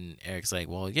 And Eric's like,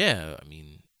 "Well, yeah, I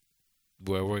mean,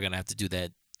 we're gonna have to do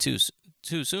that too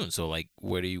soon. So like,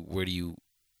 where do you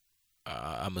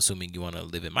I'm assuming you want to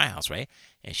live in my house, right?"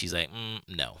 And she's like,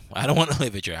 "No, I don't want to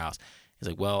live at your house." He's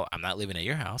like, "Well, I'm not living at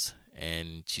your house."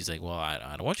 And she's like, "Well,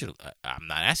 I don't want you to. I'm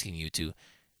not asking you to."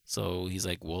 So he's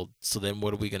like, "Well, so then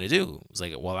what are we gonna do?" He's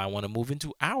like, "Well, I want to move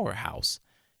into our house."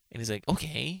 And he's like,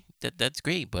 "Okay, that's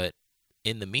great, but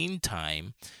in the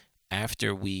meantime,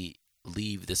 after we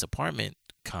leave this apartment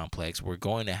complex, we're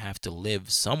going to have to live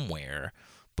somewhere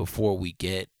before we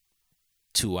get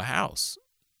to a house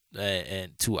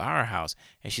and to our house."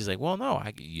 And she's like, "Well, no,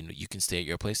 you can stay at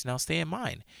your place and I'll stay at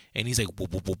mine." And he's like,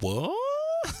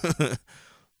 "What?"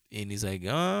 And he's like,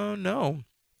 "Oh no."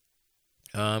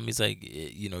 He's like,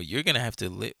 you're gonna have to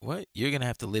live. What? You're gonna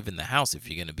have to live in the house if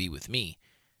you're gonna be with me.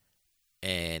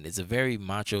 And it's a very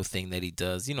macho thing that he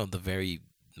does. The very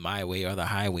my way or the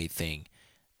highway thing.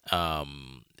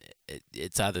 Um,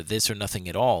 it's either this or nothing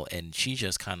at all. And she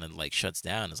just kind of like shuts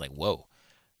down. It's like, whoa.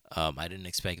 I didn't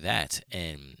expect that.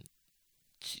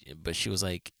 But she was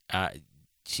like,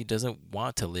 she doesn't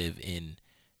want to live in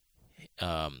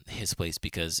his place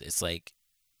because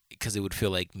it would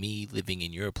feel like me living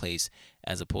in your place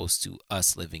as opposed to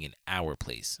us living in our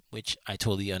place, which I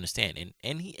totally understand.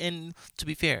 And to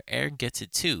be fair, Eric gets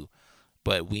it too,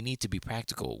 but we need to be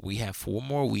practical. We have 4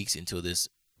 more weeks until this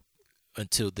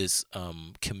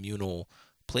communal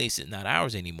place is not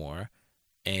ours anymore,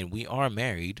 and we are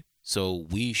married, so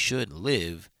we should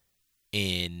live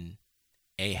in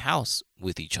a house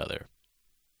with each other.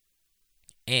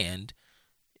 And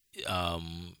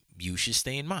you should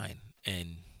stay in mine.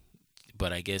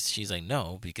 But I guess she's like,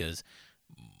 no, because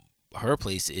her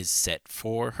place is set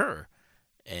for her.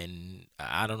 And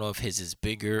I don't know if his is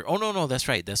bigger. Oh, no, that's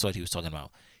right. That's what he was talking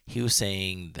about. He was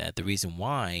saying that the reason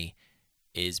why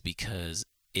is because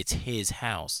it's his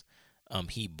house.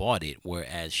 He bought it,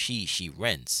 whereas she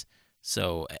rents.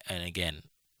 So, and again,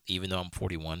 even though I'm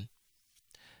 41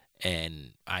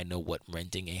 and I know what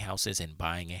renting a house is and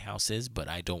buying a house is, but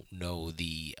I don't know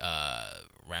the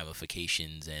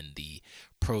ramifications and the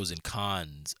pros and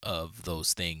cons of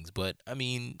those things. But I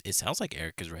mean, it sounds like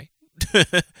Eric is right.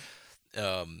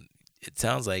 It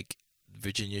sounds like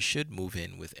Virginia should move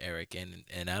in with Eric,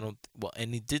 and I don't. Well,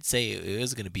 and he did say it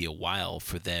was going to be a while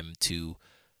for them to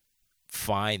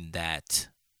find that,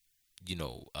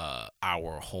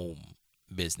 our home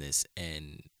business.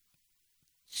 And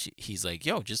he's like,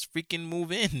 "Yo, just freaking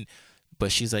move in,"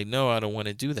 but she's like, "No, I don't want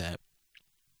to do that."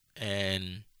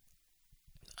 And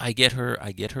I get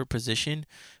her position,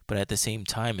 but at the same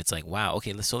time, it's like, wow,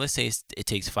 okay, so let's say it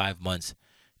takes 5 months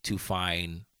to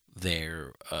find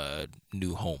their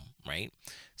new home, right?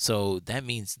 So that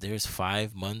means there's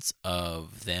 5 months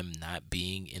of them not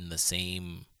being in the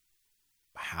same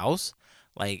house.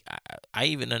 Like I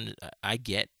even I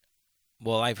get.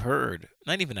 Well, I've heard,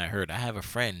 not even I heard. I have a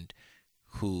friend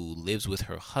who lives with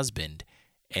her husband,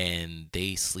 and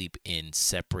they sleep in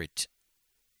separate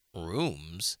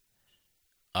rooms.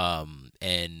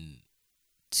 And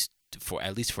for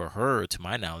at least for her, to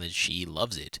my knowledge, she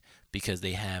loves it because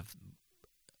they have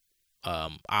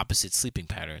opposite sleeping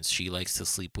patterns. She likes to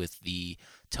sleep with the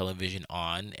television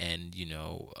on and,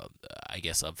 I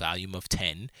guess a volume of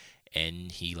 10,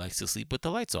 and he likes to sleep with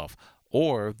the lights off.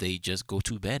 Or they just go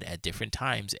to bed at different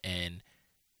times, and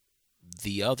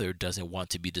the other doesn't want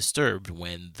to be disturbed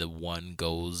when the one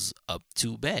goes up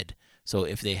to bed. So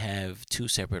if they have two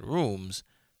separate rooms,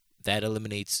 that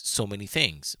eliminates so many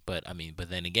things. But but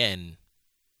then again,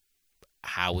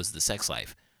 how is the sex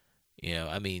life?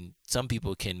 Some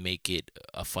people can make it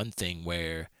a fun thing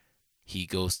where he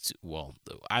goes to, well,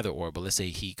 either or, but let's say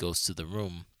he goes to the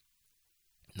room,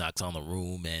 knocks on the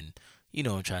room, and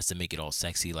tries to make it all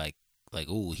sexy, like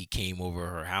oh, he came over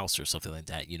her house or something like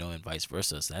that, and vice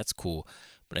versa. So that's cool.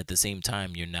 But at the same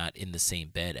time, you're not in the same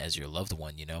bed as your loved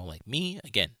one. Like me,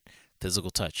 again,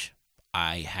 physical touch.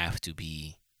 I have to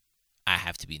be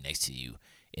next to you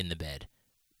in the bed.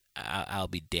 I'll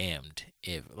be damned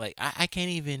if, like, I can't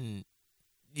even,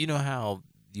 how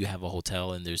you have a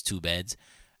hotel and there's two beds.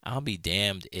 I'll be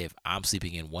damned if I'm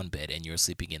sleeping in one bed and you're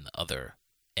sleeping in the other,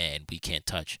 and we can't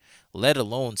touch. Let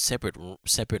alone separate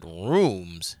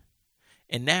rooms,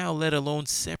 and now let alone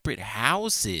separate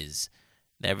houses.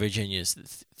 That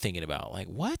Virginia's thinking about, like,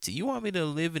 what? You want me to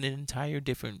live in an entire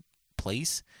different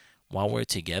place while we're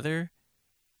together?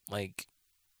 Like,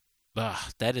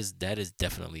 that is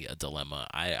definitely a dilemma.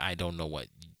 I don't know what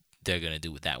they're gonna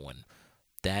do with that one.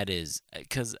 That is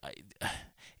because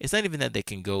it's not even that they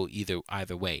can go either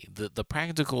way. The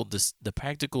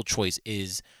practical choice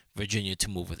is Virginia to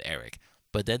move with Eric,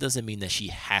 but that doesn't mean that she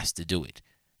has to do it,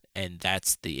 and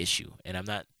that's the issue. And I'm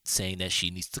not saying that she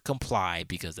needs to comply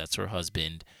because that's her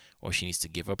husband, or she needs to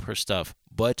give up her stuff,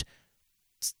 but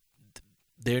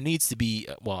there needs to be,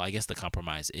 well, I guess the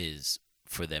compromise is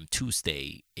for them to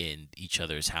stay in each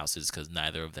other's houses because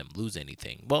neither of them lose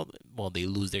anything. Well, they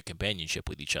lose their companionship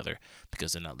with each other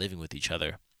because they're not living with each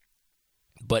other.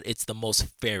 But it's the most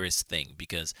fairest thing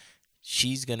because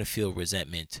she's going to feel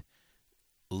resentment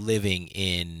living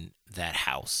in that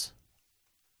house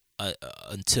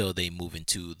until they move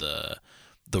into the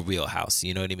real house.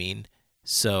 You know what I mean?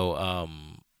 So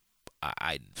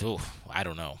I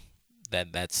don't know.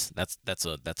 That's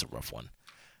a rough one.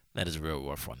 That is a real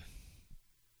rough one.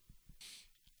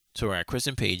 So we're at Chris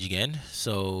and Paige again.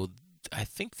 So I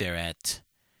think they're at.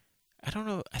 I don't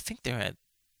know. I think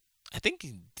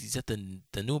he's at the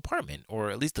new apartment,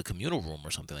 or at least the communal room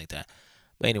or something like that.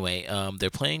 But anyway, they're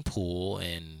playing pool,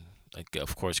 and like,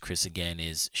 of course, Chris again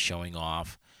is showing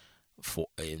off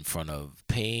in front of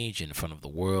Paige, in front of the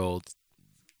world.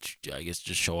 I guess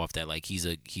just show off that, like, he's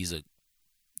a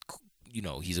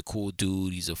cool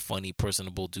dude. He's a funny,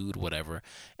 personable dude, whatever.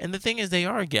 And the thing is, they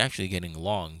are actually getting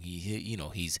along.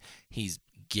 He's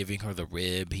giving her the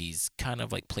rib. He's kind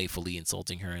of like playfully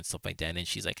insulting her and stuff like that. And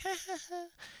she's like, ha, ha, ha.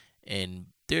 And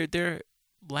they're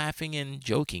laughing and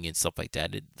joking and stuff like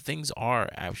that. Things are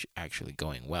actually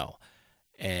going well.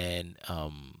 And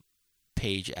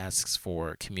Paige asks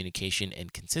for communication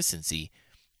and consistency.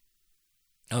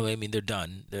 Oh, they're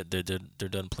done. They're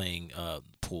done playing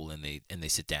pool, and they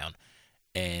sit down.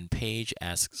 And Paige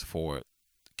asks for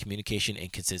communication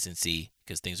and consistency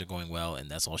because things are going well, and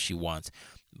that's all she wants.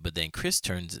 But then Chris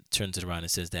turns it around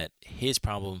and says that his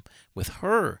problem with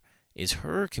her is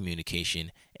her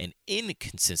communication and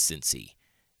inconsistency.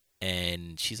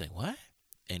 And she's like, what?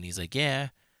 And he's like, yeah,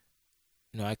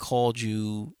 I called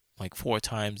you like 4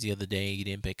 times the other day. You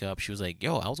didn't pick up. She was like,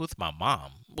 yo, I was with my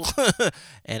mom.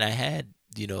 And I had,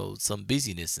 some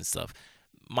busyness and stuff.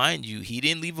 Mind you, he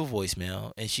didn't leave a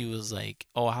voicemail. And she was like,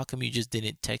 oh, how come you just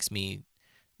didn't text me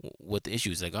what the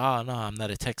issue is? Like, oh, no, I'm not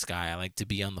a text guy. I like to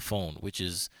be on the phone, which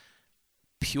is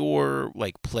pure,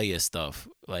 like, playa stuff.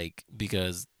 Like,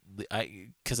 because I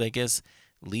guess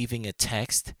leaving a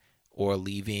text or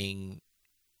leaving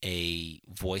a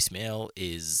voicemail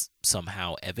is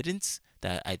somehow evidence.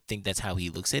 That I think that's how he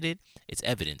looks at it. It's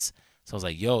evidence. So I was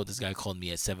like, yo, this guy called me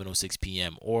at 7:06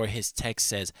 p.m. Or his text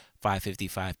says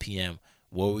 5:55 p.m.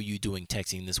 What were you doing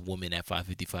texting this woman at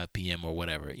 5:55 p.m. or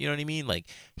whatever? You know what I mean? Like,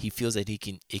 he feels that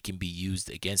it can be used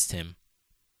against him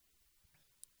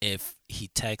if he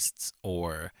texts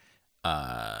or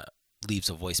leaves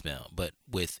a voicemail. But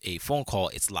with a phone call,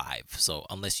 it's live. So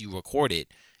unless you record it,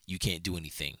 you can't do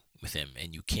anything with him,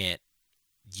 and you can't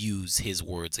use his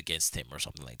words against him or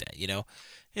something like that.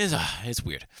 It's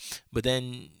weird. But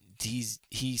then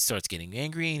he starts getting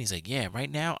angry, and he's like, yeah, right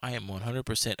now I am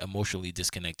 100% emotionally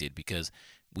disconnected because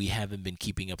we haven't been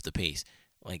keeping up the pace.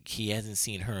 Like, he hasn't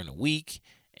seen her in a week,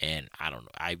 And I don't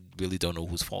know. I really don't know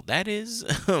whose fault that is.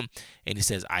 And he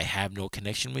says, I have no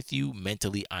connection with you.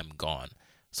 Mentally, I'm gone.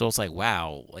 So it's like,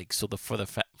 wow. Like, so for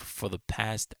the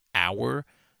past hour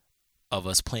of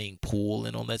us playing pool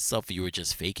and all that stuff, you were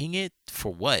just faking it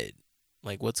for what?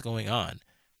 Like, what's going on?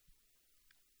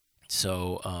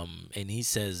 So, and he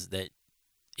says that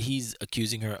he's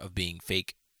accusing her of being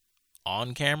fake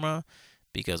on camera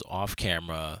because off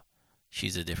camera,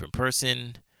 she's a different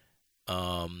person.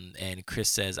 And Chris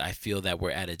says, I feel that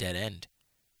we're at a dead end.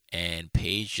 And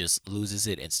Paige just loses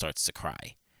it and starts to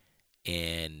cry.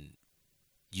 And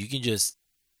you can just,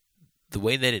 the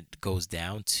way that it goes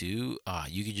down too,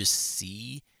 you can just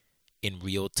see in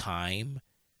real time,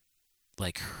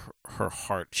 like her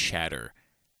heart shatter.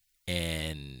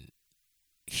 And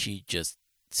she just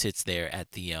sits there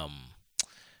at the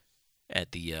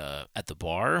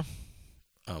bar,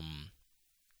 um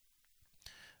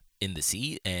in the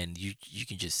seat, and you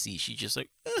can just see she just like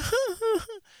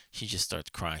she just starts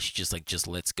crying. She just like, just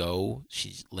lets go.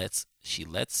 She lets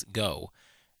go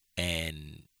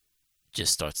and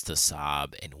just starts to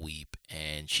sob and weep.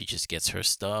 And she just gets her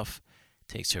stuff,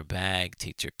 takes her bag,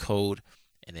 takes her coat,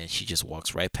 and then she just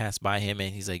walks right past by him.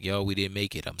 And he's like, "Yo, we didn't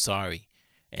make it. I'm sorry."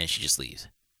 And she just leaves.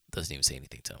 Doesn't even say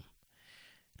anything to him.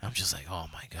 I'm just like, oh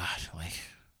my god, like,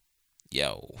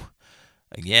 yo,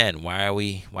 again, why are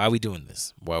we doing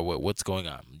this? What's going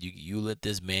on? You let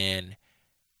this man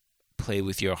play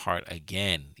with your heart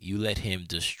again. You let him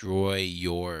destroy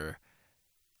your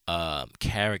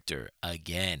character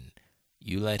again.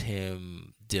 You let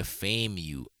him defame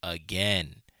you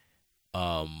again.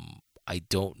 I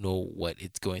don't know what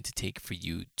it's going to take for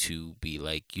you to be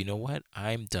like, you know what?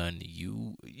 I'm done.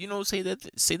 Say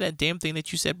that damn thing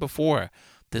that you said before.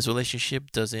 This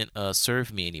relationship doesn't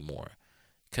serve me anymore,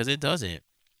 because it doesn't.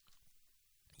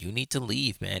 You need to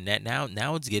leave, man. That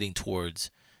now it's getting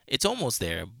towards. It's almost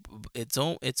there. It's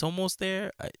almost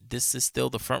there. This is still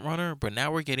the front runner, but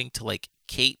now we're getting to like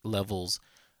Kate levels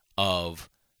of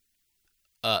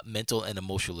mental and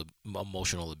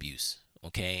emotional abuse.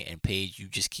 Okay, and Paige, you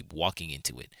just keep walking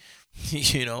into it.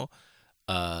 you know,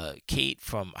 Kate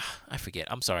from, I forget.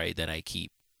 I'm sorry that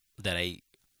I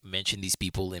mentioned these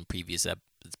people in previous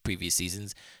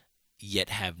seasons, yet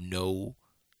have no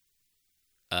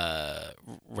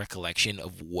recollection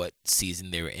of what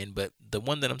season they were in. But the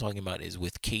one that I'm talking about is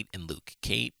with Kate and Luke.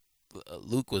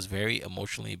 Luke was very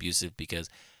emotionally abusive because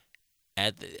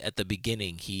at the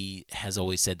beginning he has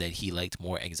always said that he liked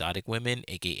more exotic women,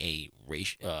 aka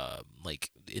race, like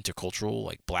intercultural,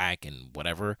 like black and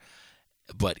whatever.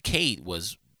 But Kate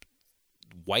was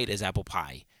white as apple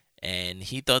pie, and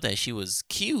he thought that she was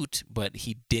cute, but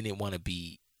he didn't want to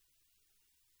be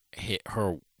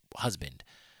her husband.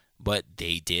 But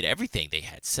they did everything. They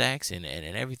had sex and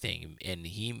everything. And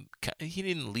he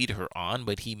didn't lead her on,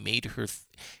 but he made her.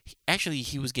 Actually,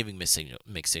 he was giving mixed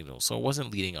signals, so it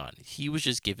wasn't leading on. He was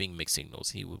just giving mixed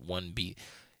signals. He would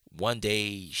one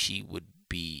day she would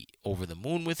be over the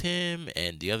moon with him,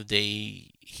 and the other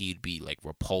day he'd be like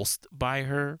repulsed by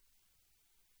her.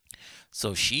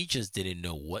 So she just didn't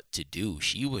know what to do.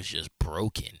 She was just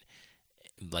broken,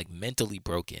 like mentally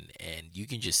broken. And you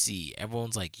can just see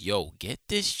everyone's like, yo, get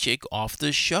this chick off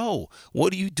the show.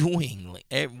 What are you doing? Like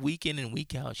every week in and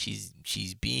week out, she's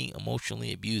being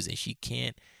emotionally abused, and she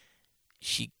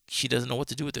doesn't know what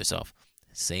to do with herself.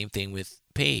 Same thing with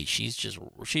Paige.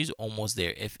 She's almost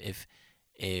there. If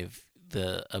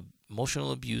the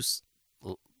emotional abuse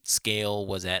scale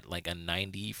was at like a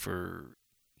 90 for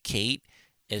Kate,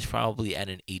 it's probably at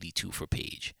an 82 for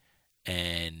Paige.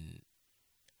 And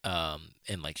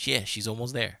like, yeah, she's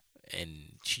almost there,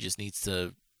 and she just needs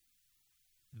to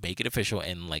make it official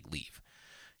and like leave,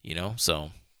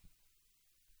 So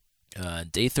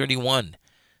day 31,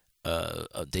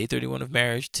 day 31 of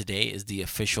marriage. Today is the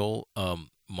official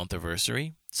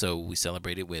Monthiversary. So we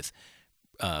celebrated with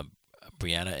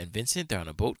Brianna and Vincent. They're on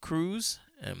a boat cruise,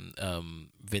 and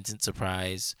Vincent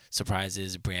surprises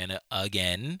Brianna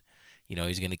again.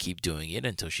 He's gonna keep doing it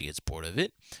until she gets bored of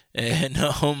it. And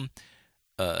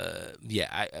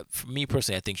for me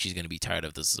personally, I think she's gonna be tired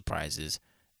of the surprises,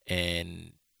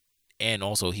 and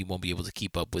also he won't be able to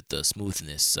keep up with the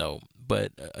smoothness. So,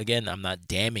 but again, I'm not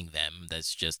damning them.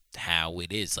 That's just how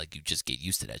it is. Like, you just get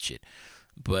used to that shit.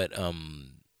 But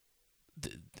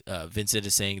Vincent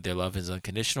is saying their love is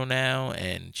unconditional now,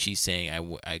 and she's saying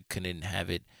I couldn't have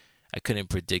it. I couldn't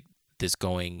predict this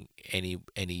going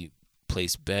any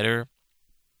place better.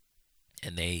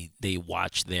 And they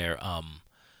watch their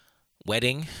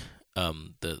wedding.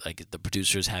 The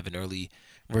producers have an early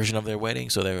version of their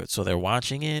wedding, so they're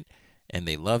watching it and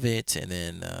they love it. And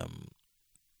then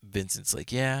Vincent's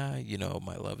like, yeah,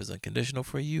 my love is unconditional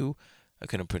for you. I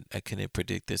couldn't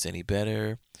predict this any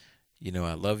better.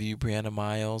 I love you, Brianna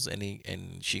Miles.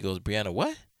 And she goes, Brianna,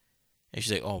 what? And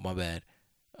she's like, oh, my bad.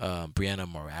 Brianna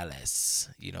Morales.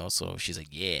 So she's like,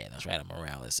 yeah, that's right, I'm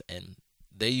Morales. And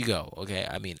there you go. Okay,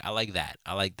 I mean, I like that.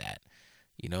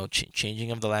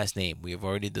 Changing of the last name. We have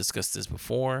already discussed this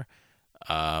before.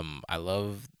 I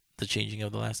love the changing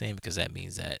of the last name because that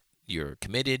means that you're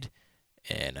committed,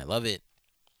 and I love it.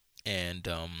 And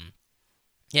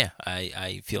yeah,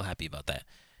 I feel happy about that.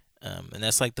 And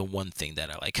that's like the one thing that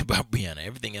I like about Brianna.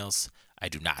 Everything else I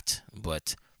do not,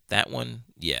 but that one,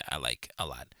 yeah, I like a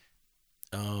lot.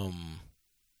 Um,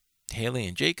 Haley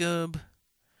and Jacob,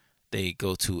 they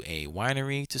go to a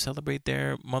winery to celebrate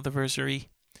their Monthiversary.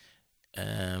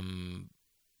 Um,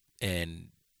 and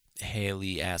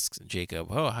Haley asks Jacob,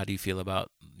 "Oh, how do you feel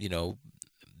about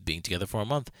being together for a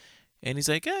month?" And he's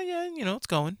like, "Yeah, yeah, it's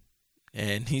going."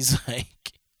 And he's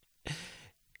like,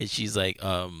 and she's like,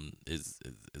 is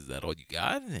that all you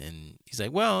got?" And he's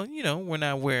like, "Well, we're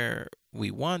not where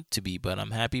we want to be, but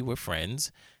I'm happy we're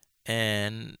friends,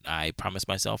 and I promise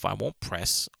myself I won't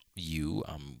press you.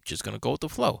 I'm just gonna go with the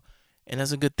flow." And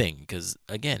that's a good thing because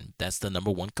again, that's the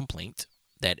number one complaint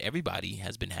that everybody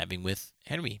has been having with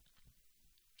Henry.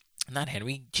 Not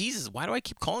Henry. Jesus, why do I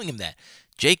keep calling him that?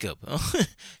 Jacob.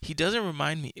 He doesn't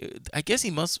remind me. I guess he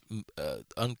must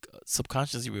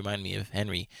subconsciously remind me of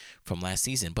Henry from last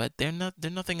season, but they're not.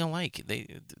 They're nothing alike.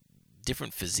 They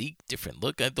different physique, different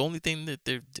look. The only thing that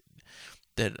they're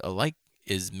that alike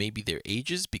is maybe their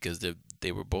ages because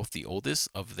they were both the oldest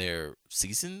of their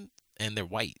season and they're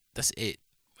white. That's it.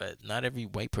 But not every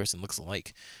white person looks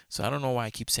alike. So I don't know why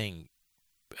I keep saying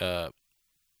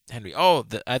Henry. Oh,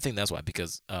 I think that's why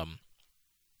because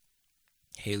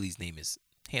Haley's name is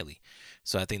Haley,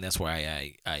 so I think that's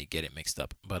why I get it mixed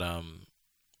up. But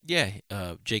yeah.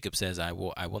 Jacob says I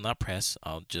will not press.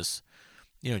 I'll just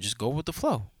go with the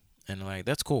flow, and like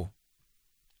that's cool.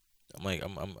 I'm like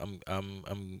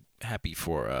I'm happy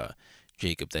for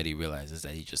Jacob that he realizes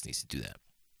that he just needs to do that.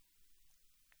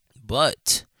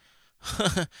 But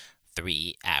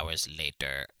 3 hours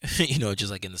later,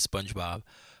 just like in the SpongeBob,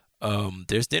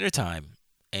 there's dinner time,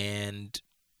 and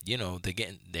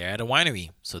they're at a winery,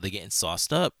 so they're getting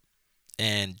sauced up,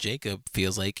 and Jacob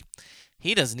feels like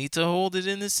he doesn't need to hold it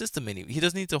in his system anymore. He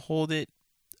doesn't need to hold it.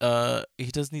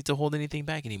 He doesn't need to hold anything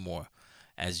back anymore.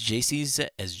 As Jay Z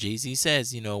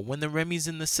says, when the Remy's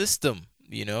in the system,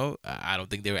 I don't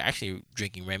think they were actually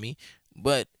drinking Remy,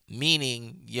 but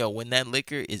meaning, when that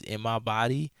liquor is in my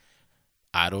body,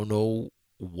 I don't know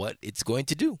what it's going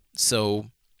to do. So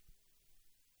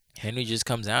Henry just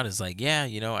comes out and is like, yeah,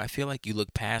 I feel like you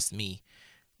look past me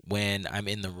when I'm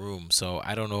in the room, so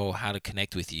I don't know how to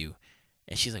connect with you.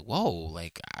 And she's like, whoa,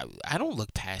 like, I don't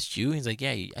look past you. He's like,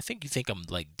 yeah, I think you think I'm,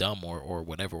 like, dumb or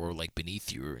whatever, or, like,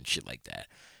 beneath you and shit like that.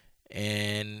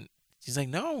 And she's like,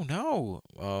 no, no.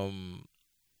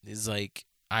 It's like,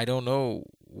 I don't know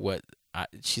what,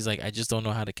 she's like, I just don't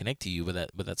know how to connect to you, but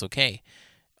that's okay.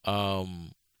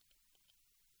 Um,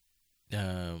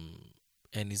 and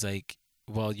he's like,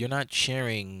 well, you're not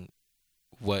sharing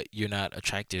what you're not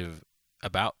attractive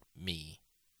about me.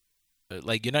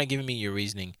 Like, you're not giving me your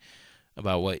reasoning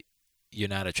about what you're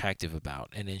not attractive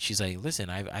about. And then she's like, listen,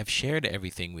 I've shared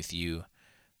everything with you.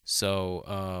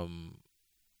 So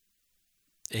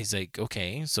he's like,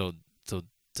 okay, so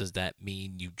does that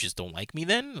mean you just don't like me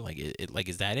then? Like like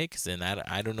is that it? Cuz then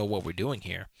I don't know what we're doing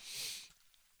here.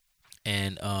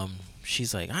 And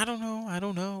she's like, I don't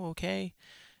know, okay.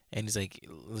 And he's like,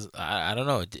 I don't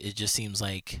know. It just seems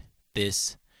like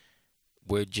this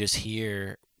we're just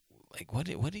here. Like what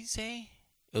did he say?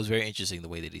 It was very interesting the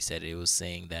way that he said it. It was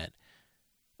saying that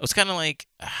it was kind of like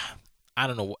I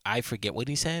don't know. I forget what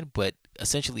he said, but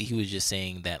essentially he was just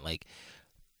saying that like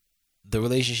the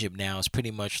relationship now is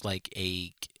pretty much like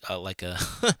like a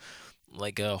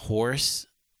like a horse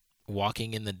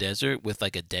walking in the desert with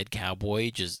like a dead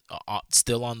cowboy just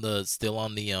still on the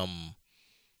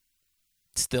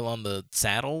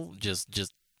saddle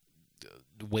just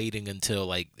waiting until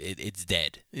like it's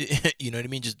dead. You know what I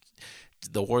mean? Just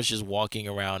the horse just walking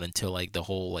around until like the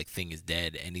whole like thing is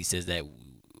dead. And he says that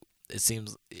it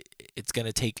seems it's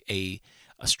gonna take a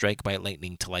strike by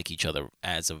lightning to like each other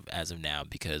as of now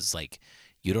because like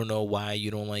you don't know why you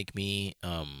don't like me.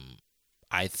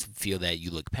 I feel that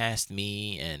you look past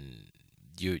me and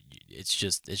you it's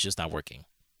just not working.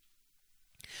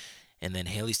 And then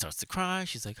Haley starts to cry.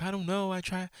 She's like, I don't know.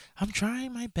 I'm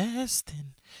trying my best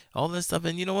and all this stuff.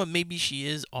 And you know what? Maybe she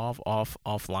is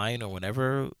offline or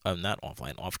whatever. Not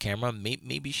offline, off camera.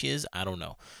 Maybe she is. I don't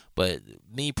know. But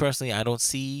me personally, I don't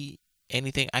see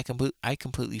anything, I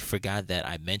completely forgot that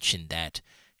I mentioned that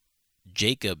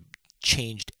Jacob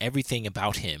changed everything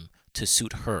about him to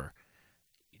suit her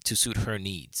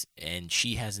needs, and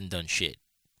she hasn't done shit.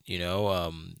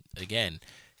 Again,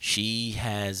 she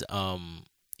has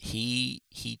he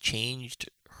changed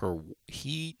her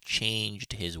he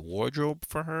changed his wardrobe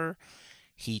for her.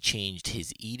 He changed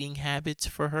his eating habits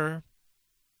for her,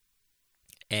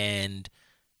 and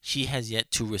she has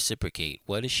yet to reciprocate.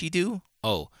 What does she do?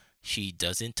 Oh, she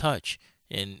doesn't touch.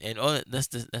 And oh, that's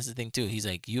the thing too. He's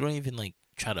like, you don't even like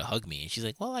try to hug me, and she's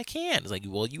like, well, I can't. It's like,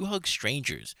 well, you hug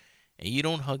strangers, and you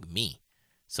don't hug me.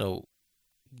 So,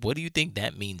 what do you think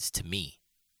that means to me?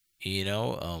 She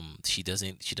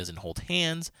doesn't hold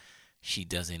hands. She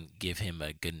doesn't give him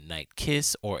a good night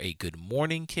kiss or a good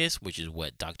morning kiss, which is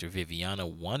what Dr. Viviana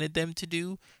wanted them to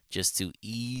do, just to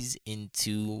ease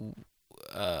into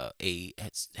a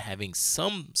having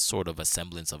some sort of a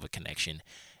semblance of a connection.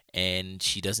 And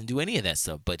she doesn't do any of that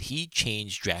stuff. But he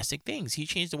changed drastic things. He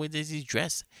changed the way that he's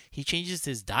dressed. He changes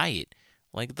his diet.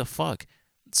 Like the fuck.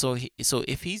 So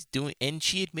if he's doing, and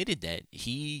she admitted that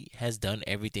he has done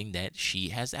everything that she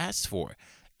has asked for,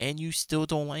 and you still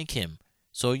don't like him,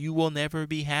 so you will never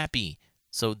be happy.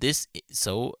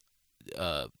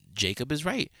 Jacob is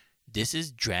right. This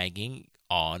is dragging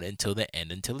on until the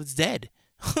end, until it's dead.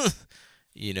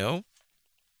 you know,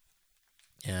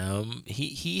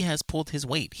 he has pulled his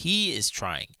weight. He is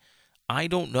trying. I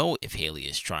don't know if Haley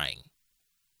is trying.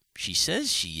 She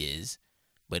says she is,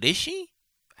 but is she?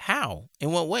 How?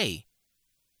 In what way?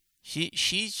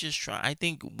 She's just trying. I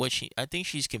think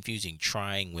she's confusing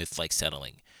trying with like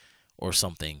settling or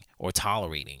something, or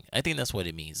tolerating. I think that's what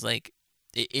it means. Like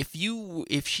if you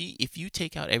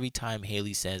take out every time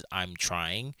Haley says I'm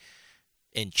trying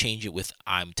and change it with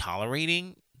I'm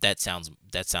tolerating, that sounds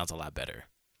a lot better.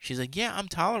 She's like, "Yeah, I'm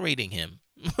tolerating him."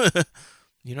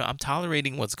 I'm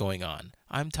tolerating what's going on.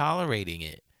 I'm tolerating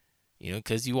it.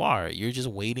 Because you're just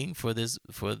waiting for the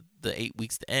 8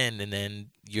 weeks to end, and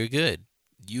then you're good.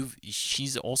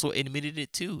 She's also admitted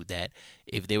it too, that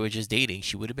if they were just dating,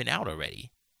 she would have been out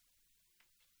already.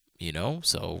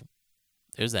 So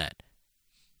there's that.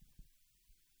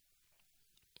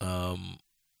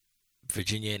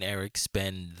 Virginia and Eric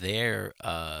spend their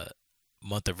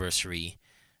Monthiversary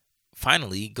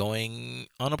finally going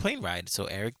on a plane ride. So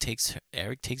Eric takes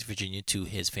Virginia to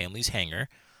his family's hangar,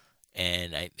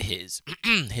 and his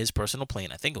his personal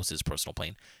plane. I think it was his personal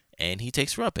plane, and he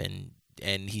takes her up, and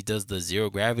he does the zero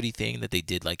gravity thing that they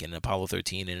did like in Apollo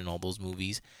 13 and in all those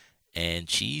movies, and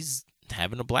she's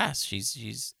having a blast.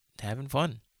 She's having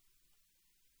fun.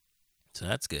 So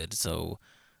that's good. So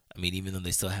I mean, even though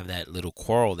they still have that little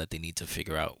quarrel that they need to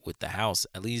figure out with the house,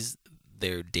 at least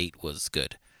their date was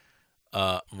good.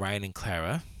 Ryan and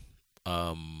Clara,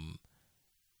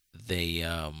 they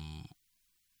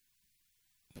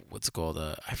what's it called?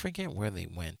 I forget where they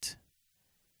went.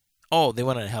 Oh, they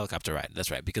went on a helicopter ride.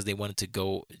 That's right, because they wanted to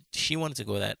go. She wanted to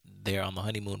go there on the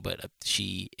honeymoon, but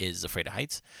she is afraid of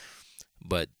heights.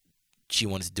 But she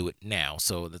wanted to do it now,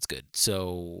 so that's good.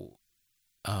 So,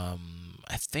 I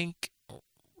think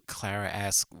Clara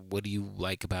asked, "What do you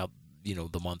like about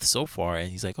the month so far?"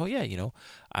 And he's like, "Oh yeah,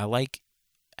 I like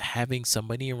having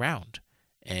somebody around."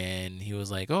 And he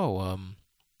was like, "Oh,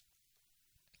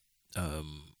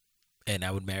 and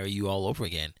I would marry you all over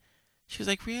again." She was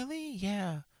like, "Really?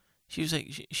 Yeah." She was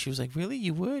like, "Really?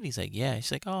 You would?" He's like, "Yeah."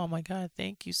 She's like, "Oh my God,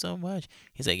 thank you so much."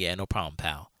 He's like, "Yeah, no problem,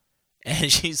 pal."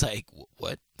 And she's like,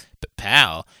 "What? But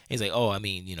pal?" He's like, "Oh, I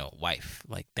mean, wife.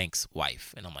 Like, thanks,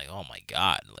 wife." And I'm like, "Oh my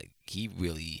God!" Like, he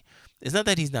really. It's not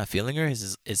that he's not feeling her.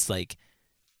 It's like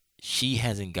she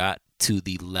hasn't got to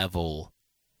the level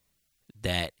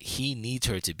that he needs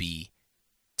her to be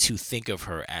to think of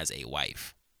her as a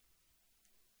wife.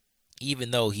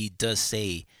 Even though he does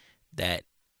say that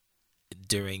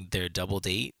during their double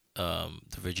date, the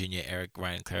Virginia, Eric,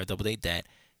 Ryan, Clara double date, that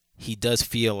he does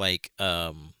feel like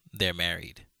they're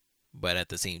married, but at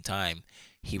the same time,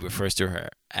 he refers to her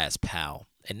as pal,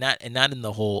 and not in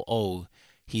the whole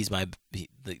he's my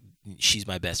she's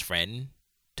my best friend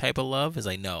type of love. It's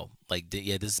like, no, like,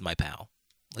 yeah, this is my pal,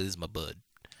 like, this is my bud,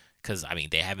 because I mean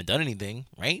they haven't done anything,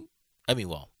 right? I mean,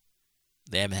 well,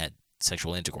 they haven't had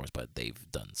sexual intercourse, but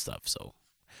they've done stuff. So,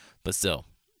 but still,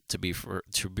 to be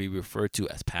referred to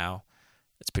as pal,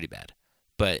 that's pretty bad.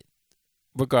 But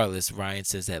regardless, Ryan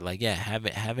says that, like, yeah,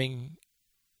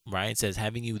 Ryan says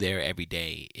having you there every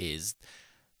day is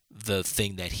the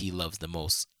thing that he loves the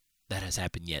most that has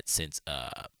happened yet since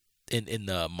in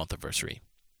the Monthiversary.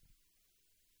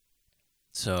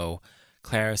 So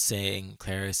Claire is saying,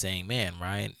 man,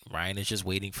 Ryan is just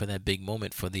waiting for that big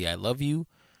moment for the I love you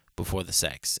before the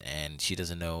sex, and she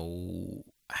doesn't know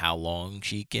how long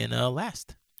she can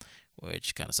last,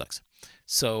 which kind of sucks.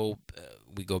 So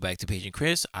we go back to Paige and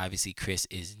Chris. Obviously, Chris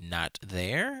is not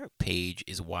there. Paige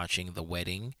is watching the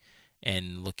wedding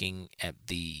and looking at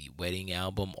the wedding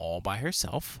album all by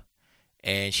herself.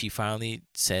 And she finally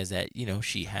says that,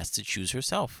 she has to choose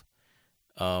herself.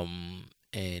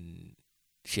 And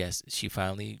she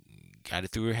finally got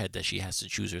it through her head that she has to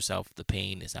choose herself. The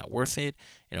pain is not worth it,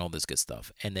 and all this good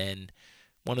stuff. And then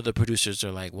one of the producers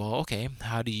are like, "Well, okay,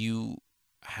 how do you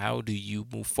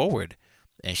move forward?"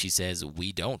 And she says,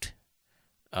 "We don't."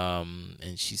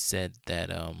 And she said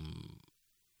that,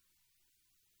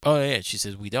 oh yeah, she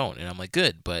says we don't, and I'm like,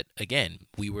 good, but again,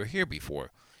 we were here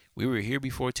before. We were here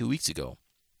before 2 weeks ago.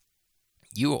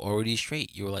 You were already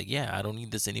straight. You were like, yeah, I don't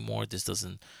need this anymore.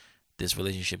 This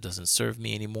relationship doesn't serve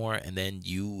me anymore. And then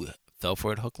you fell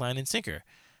for it hook, line, and sinker.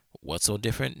 What's so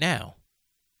different now,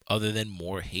 other than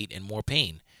more hate and more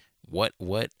pain? What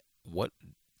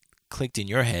clicked in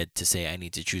your head to say I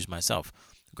need to choose myself?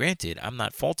 Granted, I'm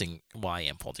not faulting. Well, I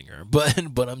am faulting her, but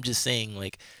I'm just saying,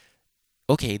 like,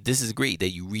 okay, this is great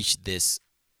that you reached this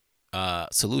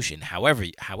solution. However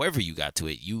you got to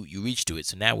it, you reached to it.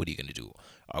 So now what are you gonna do?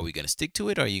 Are we gonna stick to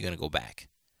it, or are you gonna go back?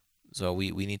 So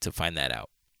we need to find that out.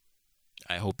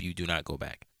 I hope you do not go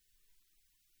back.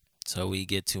 So we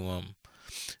get to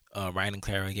Ryan and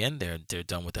Clara again. They're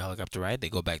done with the helicopter ride. They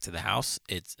go back to the house.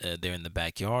 It's they're in the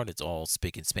backyard. It's all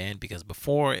spick and span because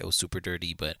before it was super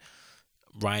dirty, but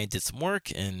Ryan did some work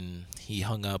and he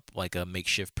hung up like a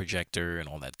makeshift projector and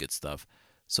all that good stuff.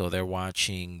 So they're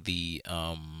watching the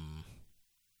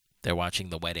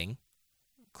wedding,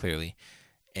 clearly.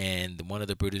 And one of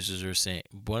the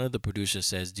producers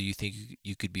says, "Do you think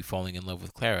you could be falling in love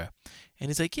with Clara?" And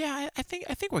he's like, "Yeah, I think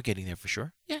we're getting there for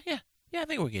sure. Yeah, I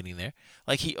think we're getting there."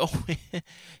 Like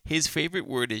his favorite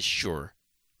word is "sure,"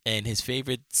 and his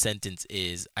favorite sentence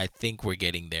is, "I think we're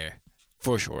getting there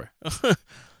for sure."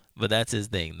 But that's his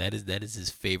thing. That is his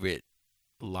favorite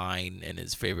line and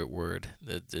his favorite word.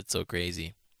 It's so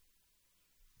crazy.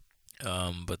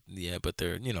 But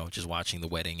they're just watching the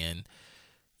wedding and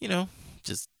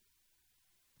just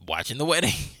watching the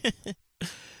wedding.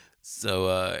 So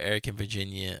Eric and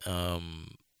Virginia,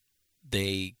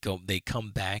 they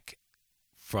come back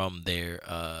from their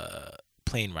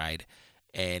plane ride,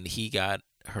 and he got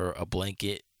her a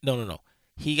blanket. No.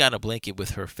 He got a blanket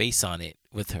with her face on it,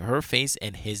 with her face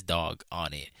and his dog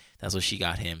on it. That's what she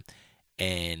got him,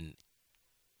 and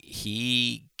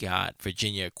he got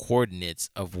Virginia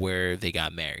coordinates of where they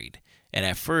got married. And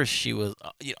at first, she was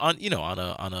on a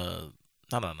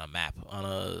not on a map, on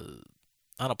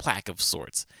a plaque of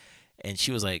sorts. And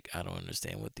she was like, I don't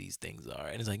understand what these things are.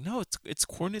 And it's like, no, it's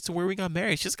coordinates of where we got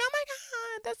married. She's like, oh my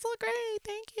god, that's so great,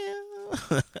 thank you.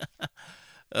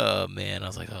 Oh man, I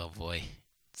was like, oh boy,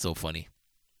 so funny.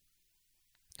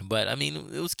 But I mean,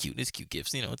 it was cute. It's cute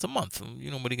gifts. It's a month. What are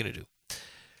you gonna do?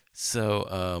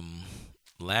 So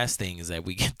last thing is that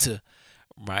we get to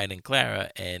Ryan and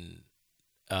Clara, and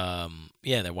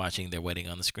they're watching their wedding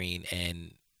on the screen.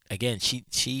 And again,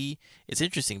 she it's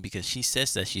interesting because she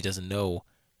says that she doesn't know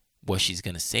what she's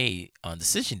gonna say on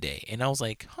decision day, and I was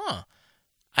like, I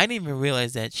didn't even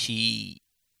realize that she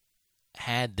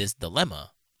had this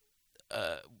dilemma.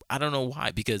 I don't know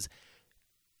why, because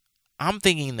I'm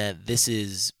thinking that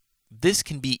this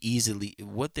can be easily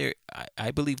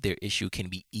I believe their issue can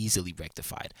be easily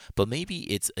rectified, but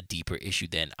maybe it's a deeper issue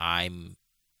than I'm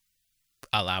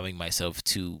allowing myself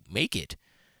to make it.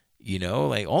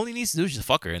 Like all he needs to do is just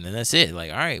fuck her, and then that's it. Like,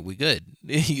 all right, we good.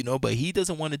 But he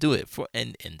doesn't want to do it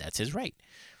and that's his right.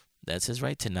 That's his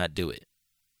right to not do it.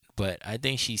 But I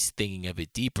think she's thinking of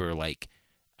it deeper. Like,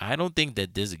 I don't think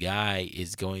that this guy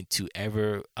is going to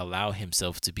ever allow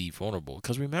himself to be vulnerable.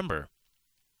 Because remember,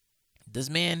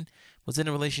 this man was in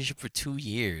a relationship for 2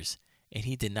 years, and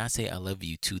he did not say I love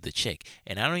you to the chick.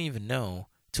 And I don't even know,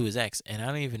 to his ex, and I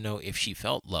don't even know if she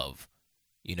felt love,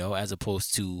 as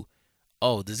opposed to,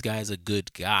 oh, this guy's a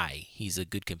good guy. He's a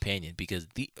good companion. Because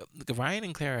Ryan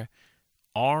and Clara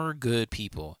are good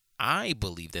people. I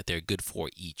believe that they're good for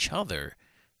each other.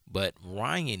 But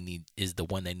Ryan is the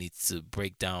one that needs to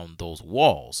break down those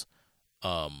walls.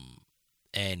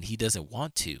 And he doesn't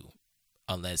want to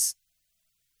unless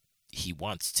he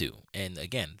wants to. And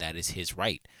again, that is his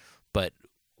right. But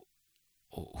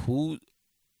who's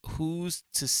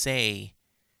to say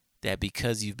that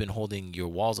because you've been holding your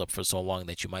walls up for so long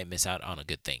that you might miss out on a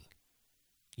good thing?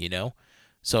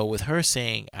 So with her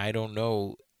saying, I don't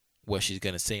know what she's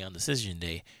going to say on decision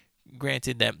day,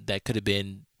 granted that could have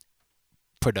been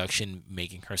production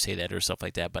making her say that or stuff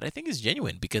like that, but I think it's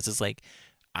genuine, because it's like,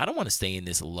 I don't want to stay in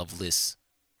this loveless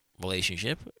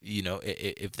relationship,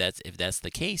 if that's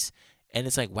the case. And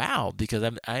it's like, wow, because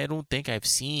I don't think I've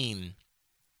seen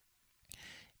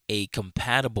a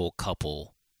compatible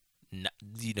couple,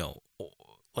 you know,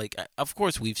 like, of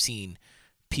course we've seen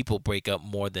people break up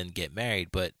more than get married,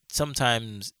 but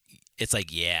sometimes it's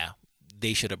like, yeah,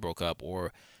 they should have broke up,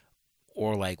 or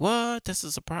like, what? That's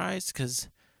a surprise, because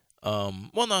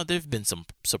well, no, there've been some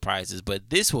surprises, but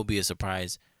this will be a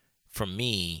surprise for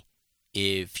me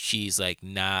if she's like,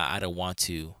 nah, I don't want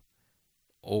to,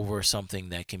 over something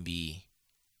that can be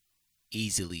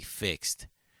easily fixed.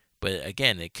 But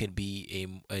again, it could be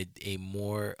a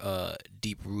more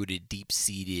deep rooted, deep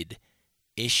seated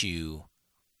issue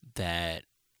that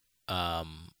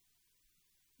um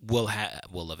will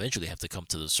eventually have to come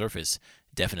to the surface.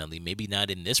 Definitely, maybe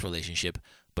not in this relationship,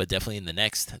 but definitely in the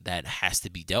next, that has to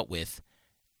be dealt with,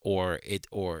 or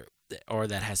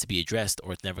that has to be addressed,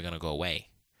 or it's never gonna go away.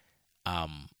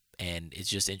 Um, and it's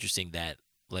just interesting that,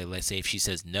 like, let's say if she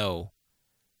says no,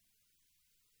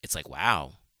 it's like,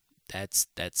 wow, that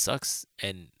sucks,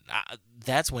 and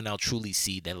that's when I'll truly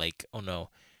see that, like, oh no,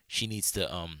 she needs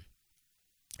to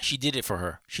she did it for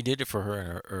her. She did it for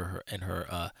her, and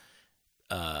her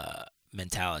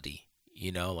mentality.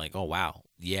 Like, oh wow,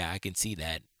 yeah, I can see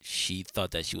that. She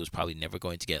thought that she was probably never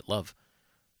going to get love.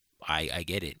 I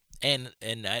get it. And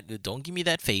don't give me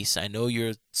that face. I know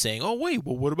you're saying, oh wait,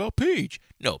 well, what about Paige?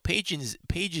 No, Paige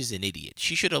is an idiot.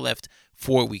 She should have left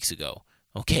 4 weeks ago.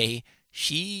 Okay,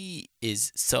 she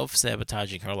is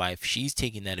self-sabotaging her life. She's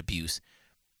taking that abuse.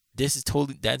 That's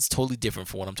totally different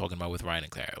from what I'm talking about with Ryan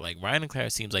and Claire. Like, Ryan and Claire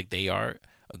seems like they are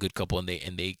a good couple, and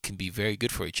they can be very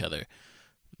good for each other.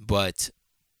 But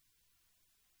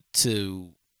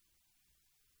to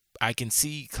I can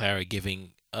see Clara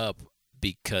giving up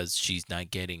because she's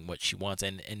not getting what she wants,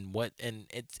 again,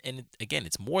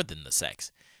 it's more than the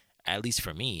sex. At least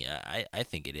for me, I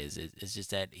think it is. It's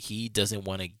just that he doesn't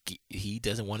want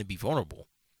to be vulnerable.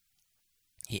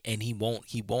 He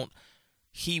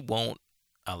won't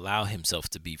allow himself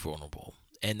to be vulnerable.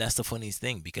 And that's the funniest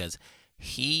thing, because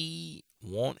he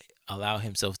won't allow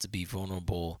himself to be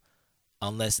vulnerable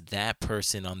unless that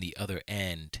person on the other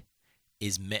end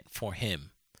is meant for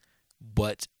him.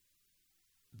 But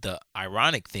the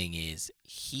ironic thing is,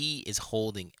 he is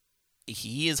holding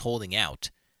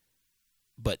out,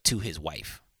 but to his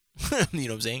wife. You know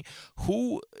what I'm saying?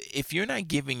 If you're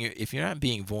not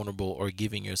being vulnerable or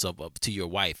giving yourself up to your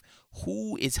wife,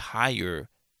 who is higher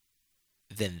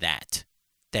than that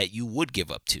you would give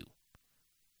up to?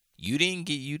 You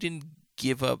didn't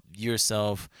give up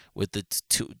yourself with the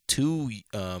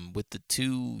with the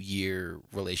 2-year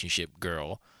relationship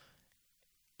girl,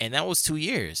 and that was 2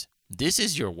 years. This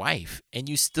is your wife, and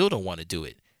you still don't want to do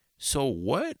it. So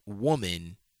what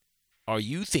woman are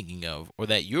you thinking of, or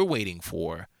that you're waiting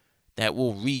for, that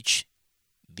will reach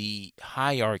the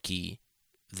hierarchy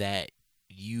that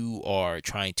you are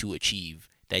trying to achieve,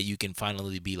 that you can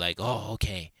finally be like, oh,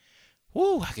 okay,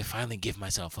 woo, I can finally give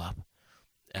myself up.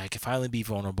 I can finally be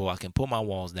vulnerable. I can put my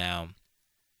walls down,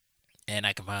 and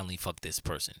I can finally fuck this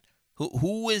person.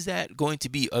 Who is that going to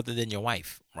be other than your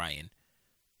wife, Ryan?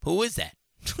 Who is that?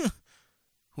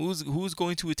 Who's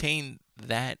going to attain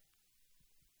that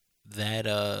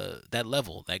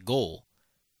level, that goal?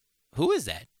 Who is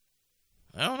that?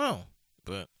 I don't know.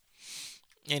 But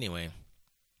anyway,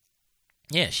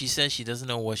 yeah, she says she doesn't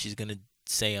know what she's gonna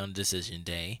say on decision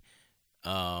day.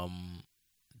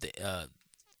 They,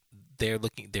 they're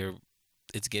looking.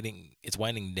 It's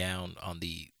winding down on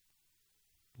the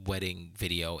wedding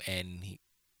video, and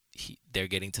they're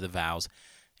getting to the vows,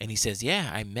 and he says,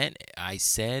 yeah, I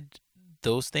said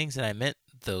those things, and I meant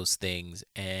those things,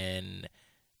 and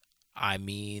I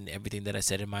mean everything that I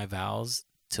said in my vows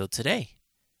till today.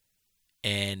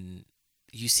 And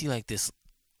you see, like, this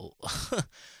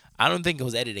I don't think it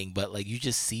was editing, but like, you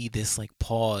just see this like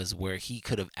pause where he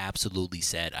could have absolutely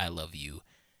said I love you,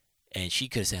 and she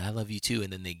could have said I love you too,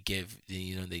 and then they give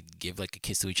like a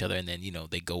kiss to each other, and then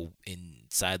they go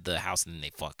inside the house and then they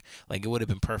fuck. Like, it would have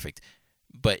been perfect.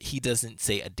 But he doesn't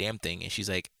say a damn thing, and she's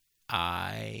like,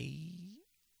 I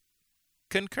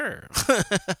concur.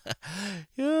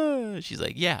 Yeah, she's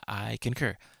like, yeah, I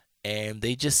concur. And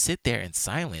they just sit there in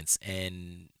silence,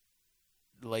 and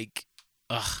like,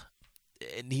 ugh,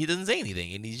 and he doesn't say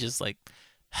anything, and he's just like,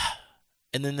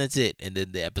 and then that's it, and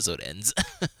then the episode ends.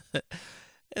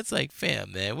 It's like,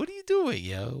 fam, man, what are you doing,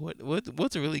 yo?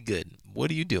 What's really good? What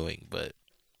are you doing? But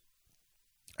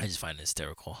I just find it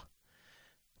hysterical.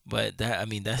 But that's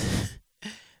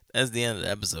the end of the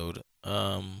episode.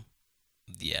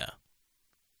 Yeah.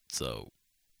 So,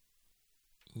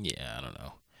 yeah,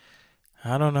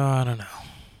 I don't know.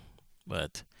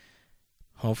 But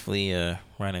hopefully,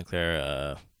 Ryan and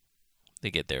Claire,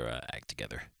 they get their act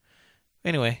together.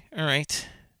 Anyway, all right.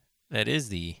 That is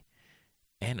the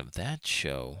end of that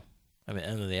show.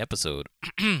 End of the episode.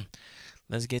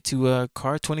 Let's get to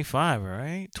card 25, all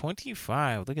right?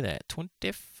 25. Look at that.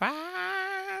 25.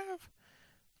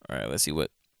 All right, let's see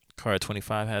what card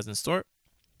 25 has in store.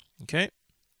 Okay.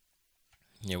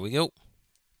 Here we go.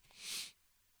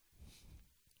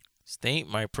 State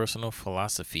my personal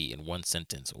philosophy in one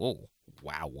sentence. Oh,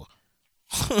 wow.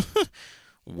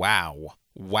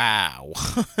 Wow.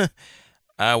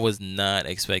 I was not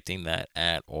expecting that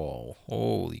at all.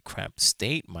 Holy crap.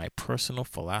 State my personal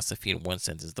philosophy in one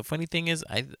sentence. The funny thing is,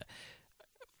 I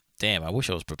wish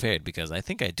I was prepared because I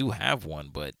think I do have one,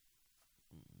 but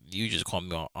you just called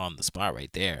me on the spot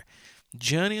right there.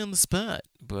 Johnny on the spot.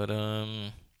 But,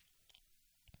 man,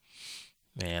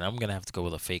 I'm going to have to go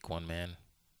with a fake one, man.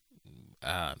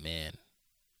 Man.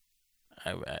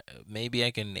 Maybe I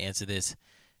can answer this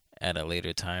at a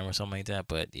later time or something like that,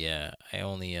 but yeah, I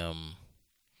only know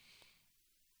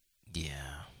the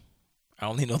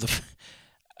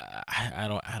I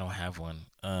don't have one.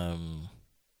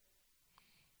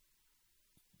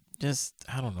 Just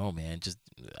I don't know, man. Just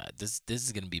this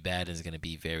is going to be bad. It's going to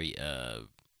be very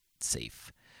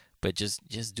safe. But just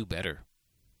do better.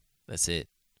 That's it.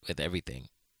 With everything.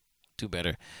 Do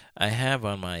better. I have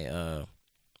on my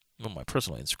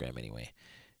personal Instagram anyway.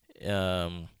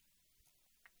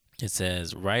 It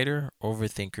says, writer,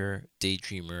 overthinker,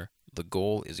 daydreamer, the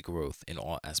goal is growth in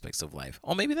all aspects of life.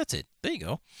 Oh, maybe that's it. There you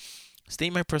go.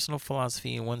 State my personal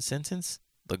philosophy in one sentence.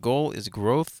 The goal is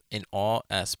growth in all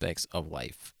aspects of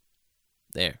life.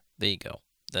 There you go.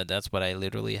 That's what I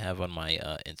literally have on my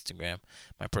Instagram,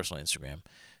 my personal Instagram.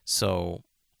 So,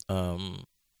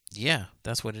 yeah,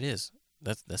 that's what it is.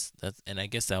 That's and I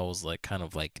guess that was like kind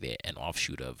of like an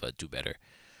offshoot of do better.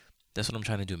 That's what I'm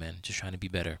trying to do, man. Just trying to be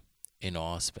better in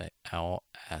all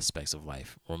aspects of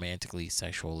life, romantically,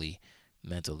 sexually,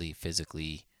 mentally,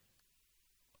 physically,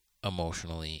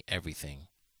 emotionally, everything.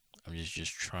 I'm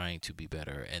just trying to be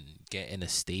better and get in a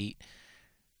state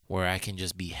where I can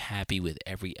just be happy with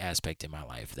every aspect in my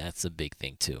life. That's a big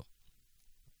thing too.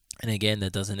 And again,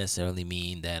 that doesn't necessarily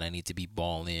mean that I need to be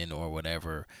balling or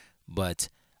whatever, but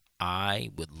I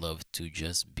would love to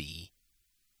just be.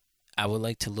 I would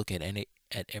like to look at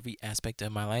every aspect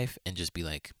of my life and just be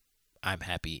like, I'm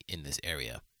happy in this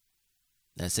area.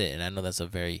 That's it. And I know that's a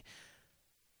very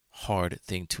hard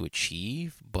thing to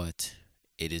achieve, but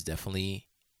it is definitely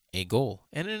a goal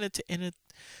and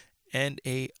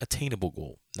a attainable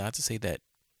goal. Not to say that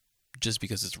just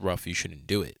because it's rough you shouldn't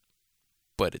do it,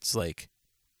 but it's like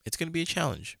it's going to be a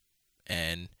challenge,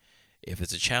 and if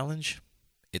it's a challenge,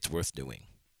 it's worth doing.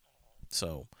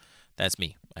 So that's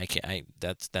me.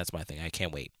 That's my thing. I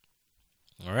can't wait.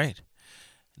 All right.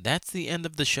 That's the end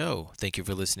of the show. Thank you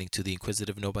for listening to the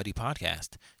Inquisitive Nobody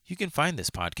podcast. You can find this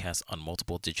podcast on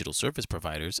multiple digital service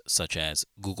providers such as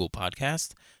Google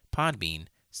Podcast, Podbean,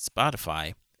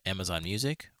 Spotify, Amazon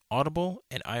Music, Audible,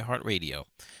 and iHeartRadio.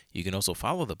 You can also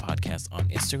follow the podcast on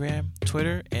Instagram,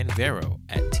 Twitter, and Vero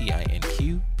at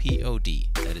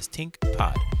TINQPOD. That is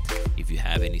TinkPod. If you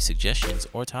have any suggestions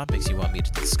or topics you want me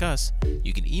to discuss,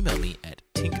 you can email me at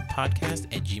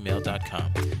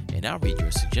tinkpodcast@gmail.com, and I'll read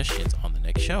your suggestions on the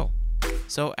next show.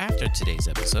 So after today's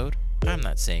episode, I'm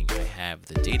not saying I have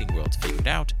the dating world figured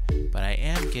out, but I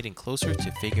am getting closer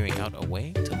to figuring out a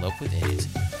way to love within it.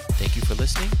 Thank you for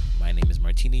listening. My name is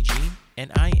Martini Jean,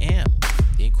 and I am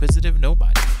the Inquisitive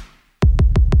Nobody.